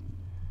wins.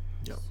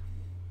 Yep.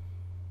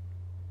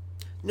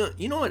 No,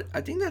 you know what?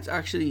 I think that's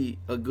actually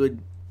a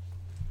good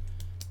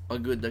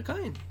good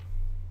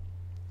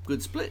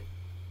split.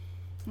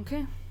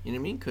 Okay. You know what I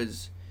mean?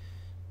 Because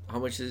how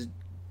much does it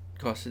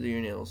cost to do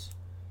your nails?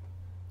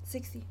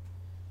 60.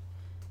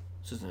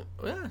 So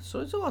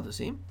it's about the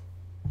same.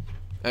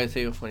 I'll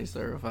tell you a funny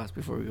story real fast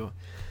before we go.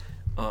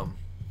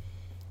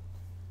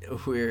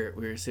 We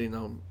were sitting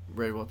down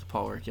right about the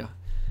power work, yeah,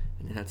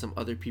 and they had some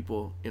other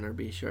people in our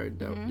base yard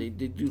that they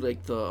do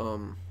like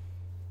the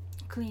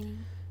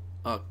cleaning.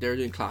 They're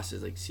doing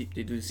classes like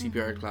they do the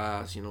CPR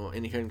class, you know,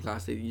 any kind of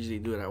class. They usually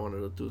do it at one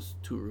of those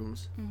 2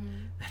 rooms,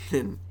 and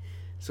then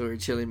so we're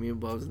chilling, me and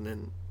Bubs, and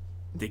then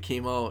they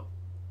came out.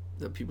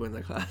 The people in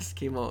the class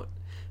came out,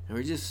 and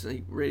we're just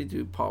like ready to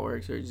do power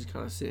work. So we're just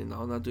kind of sitting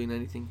down, not doing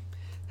anything.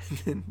 And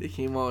then they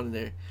came out and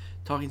they're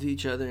talking to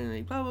each other and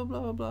like blah blah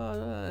blah blah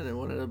blah, and then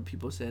one of the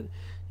people said,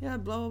 "Yeah,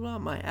 blah blah blah,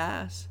 my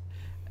ass,"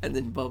 and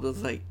then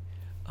Bubbles like,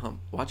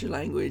 "Watch your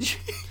language."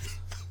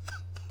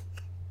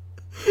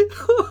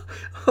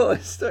 Oh, I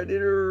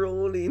started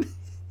rolling.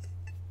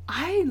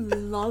 I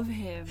love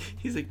him.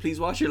 He's like, "Please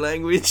watch your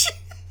language."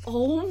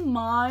 Oh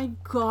my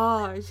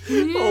gosh.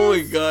 He Oh my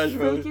is gosh,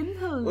 bro. freaking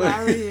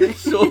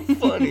hilarious. So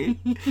funny.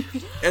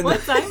 And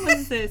what time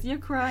was this? You're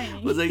crying.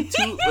 It was like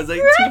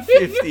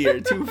 250 or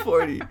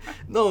 240.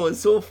 No, it was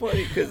so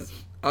funny because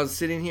I was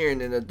sitting here and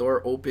then the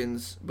door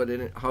opens, but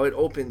how it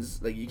opens,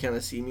 like you kind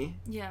of see me.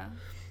 Yeah.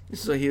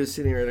 So he was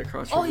sitting right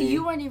across from me. Oh,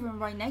 you weren't even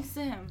right next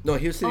to him. No,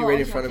 he was sitting right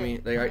in front of okay.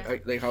 me, like I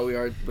like how we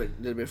are, but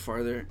a little bit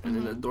farther. And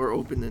then the door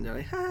opened, and they're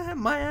like, "Ah,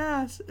 my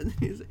ass!" And then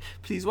he's like,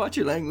 "Please watch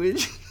your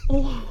language."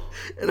 Oh.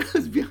 And I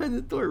was behind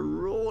the door,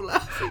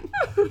 laughing,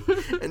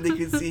 and they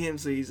could see him,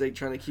 so he's like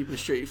trying to keep a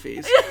straight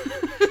face.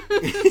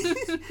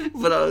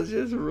 But I was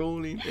just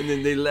rolling, and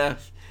then they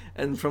left.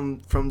 And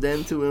from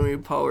then to when we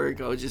power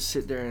work, I would just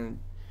sit there and,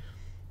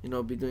 you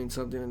know, be doing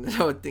something, and then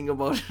I would think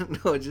about it, and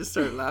I would just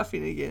start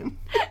laughing again.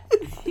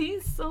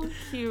 He's so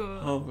cute.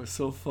 Oh, it was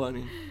so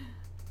funny.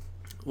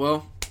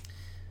 Well,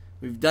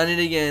 we've done it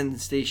again,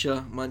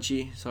 Stacia,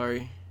 Munchie.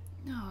 Sorry.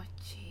 Oh,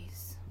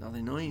 jeez. Now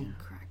they know you.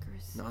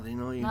 Crackers. Now they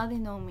know you. Now they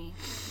know me.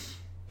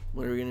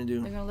 What are we gonna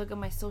do? They're gonna look at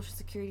my social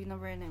security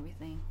number and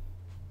everything.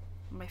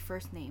 My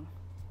first name.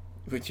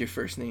 With your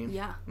first name?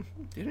 Yeah.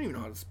 They don't even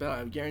know how to spell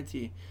it. I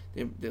guarantee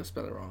they'll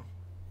spell it wrong.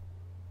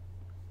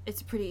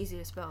 It's pretty easy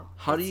to spell.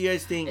 How do you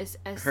guys think It's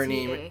her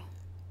name? SCA.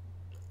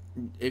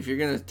 If you're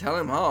gonna tell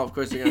them how, of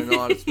course they're gonna know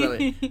how to spell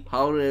it.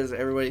 How does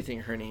everybody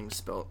think her name is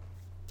spelled?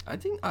 I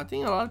think a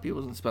lot of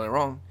people can spell it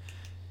wrong.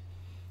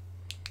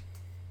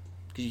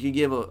 Because you could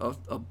give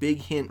a big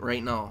hint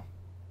right now,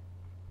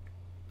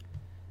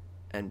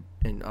 and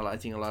I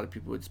think a lot of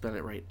people would spell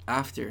it right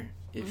after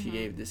if you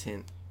gave this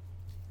hint,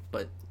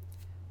 but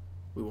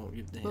we won't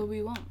give the hint. But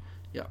we won't.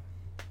 Yeah.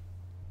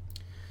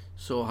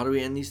 So how do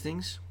we end these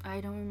things?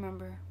 I don't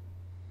remember.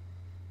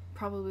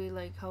 Probably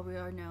like how we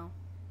are now,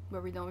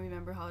 where we don't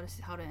remember how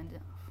to end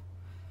it off.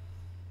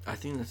 I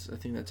think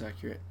that's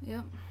accurate.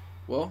 Yep.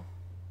 Well,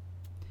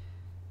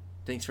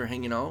 thanks for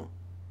hanging out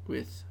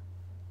with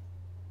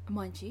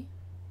Munchie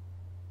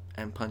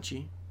and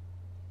Punchy.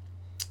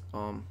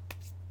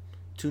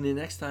 Tune in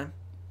next time,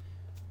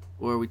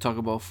 where we talk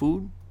about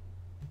food,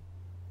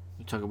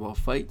 we talk about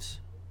fights,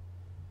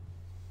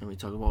 and we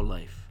talk about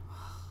life.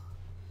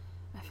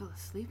 I fell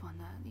asleep on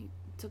that. You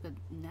took a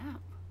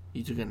nap.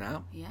 You took a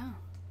nap? Yeah.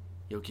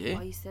 You okay?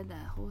 While you said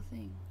that whole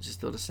thing. Is it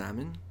still the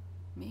salmon?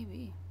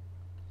 Maybe.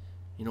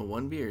 You know,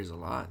 1 beer is a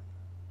lot.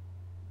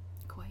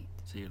 Quite.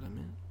 Is that your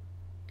limit?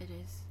 It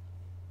is.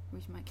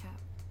 Reach my cap.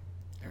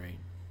 All right.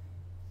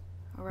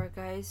 Alright,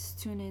 guys.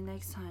 Tune in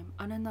next time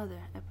on another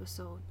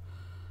episode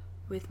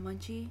with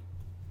Munchie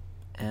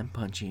and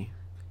Punchy.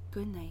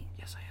 Good night.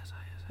 Yes.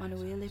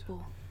 Manuel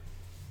po.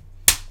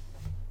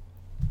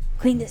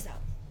 Clean this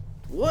up.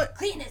 What?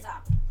 Clean this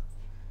up.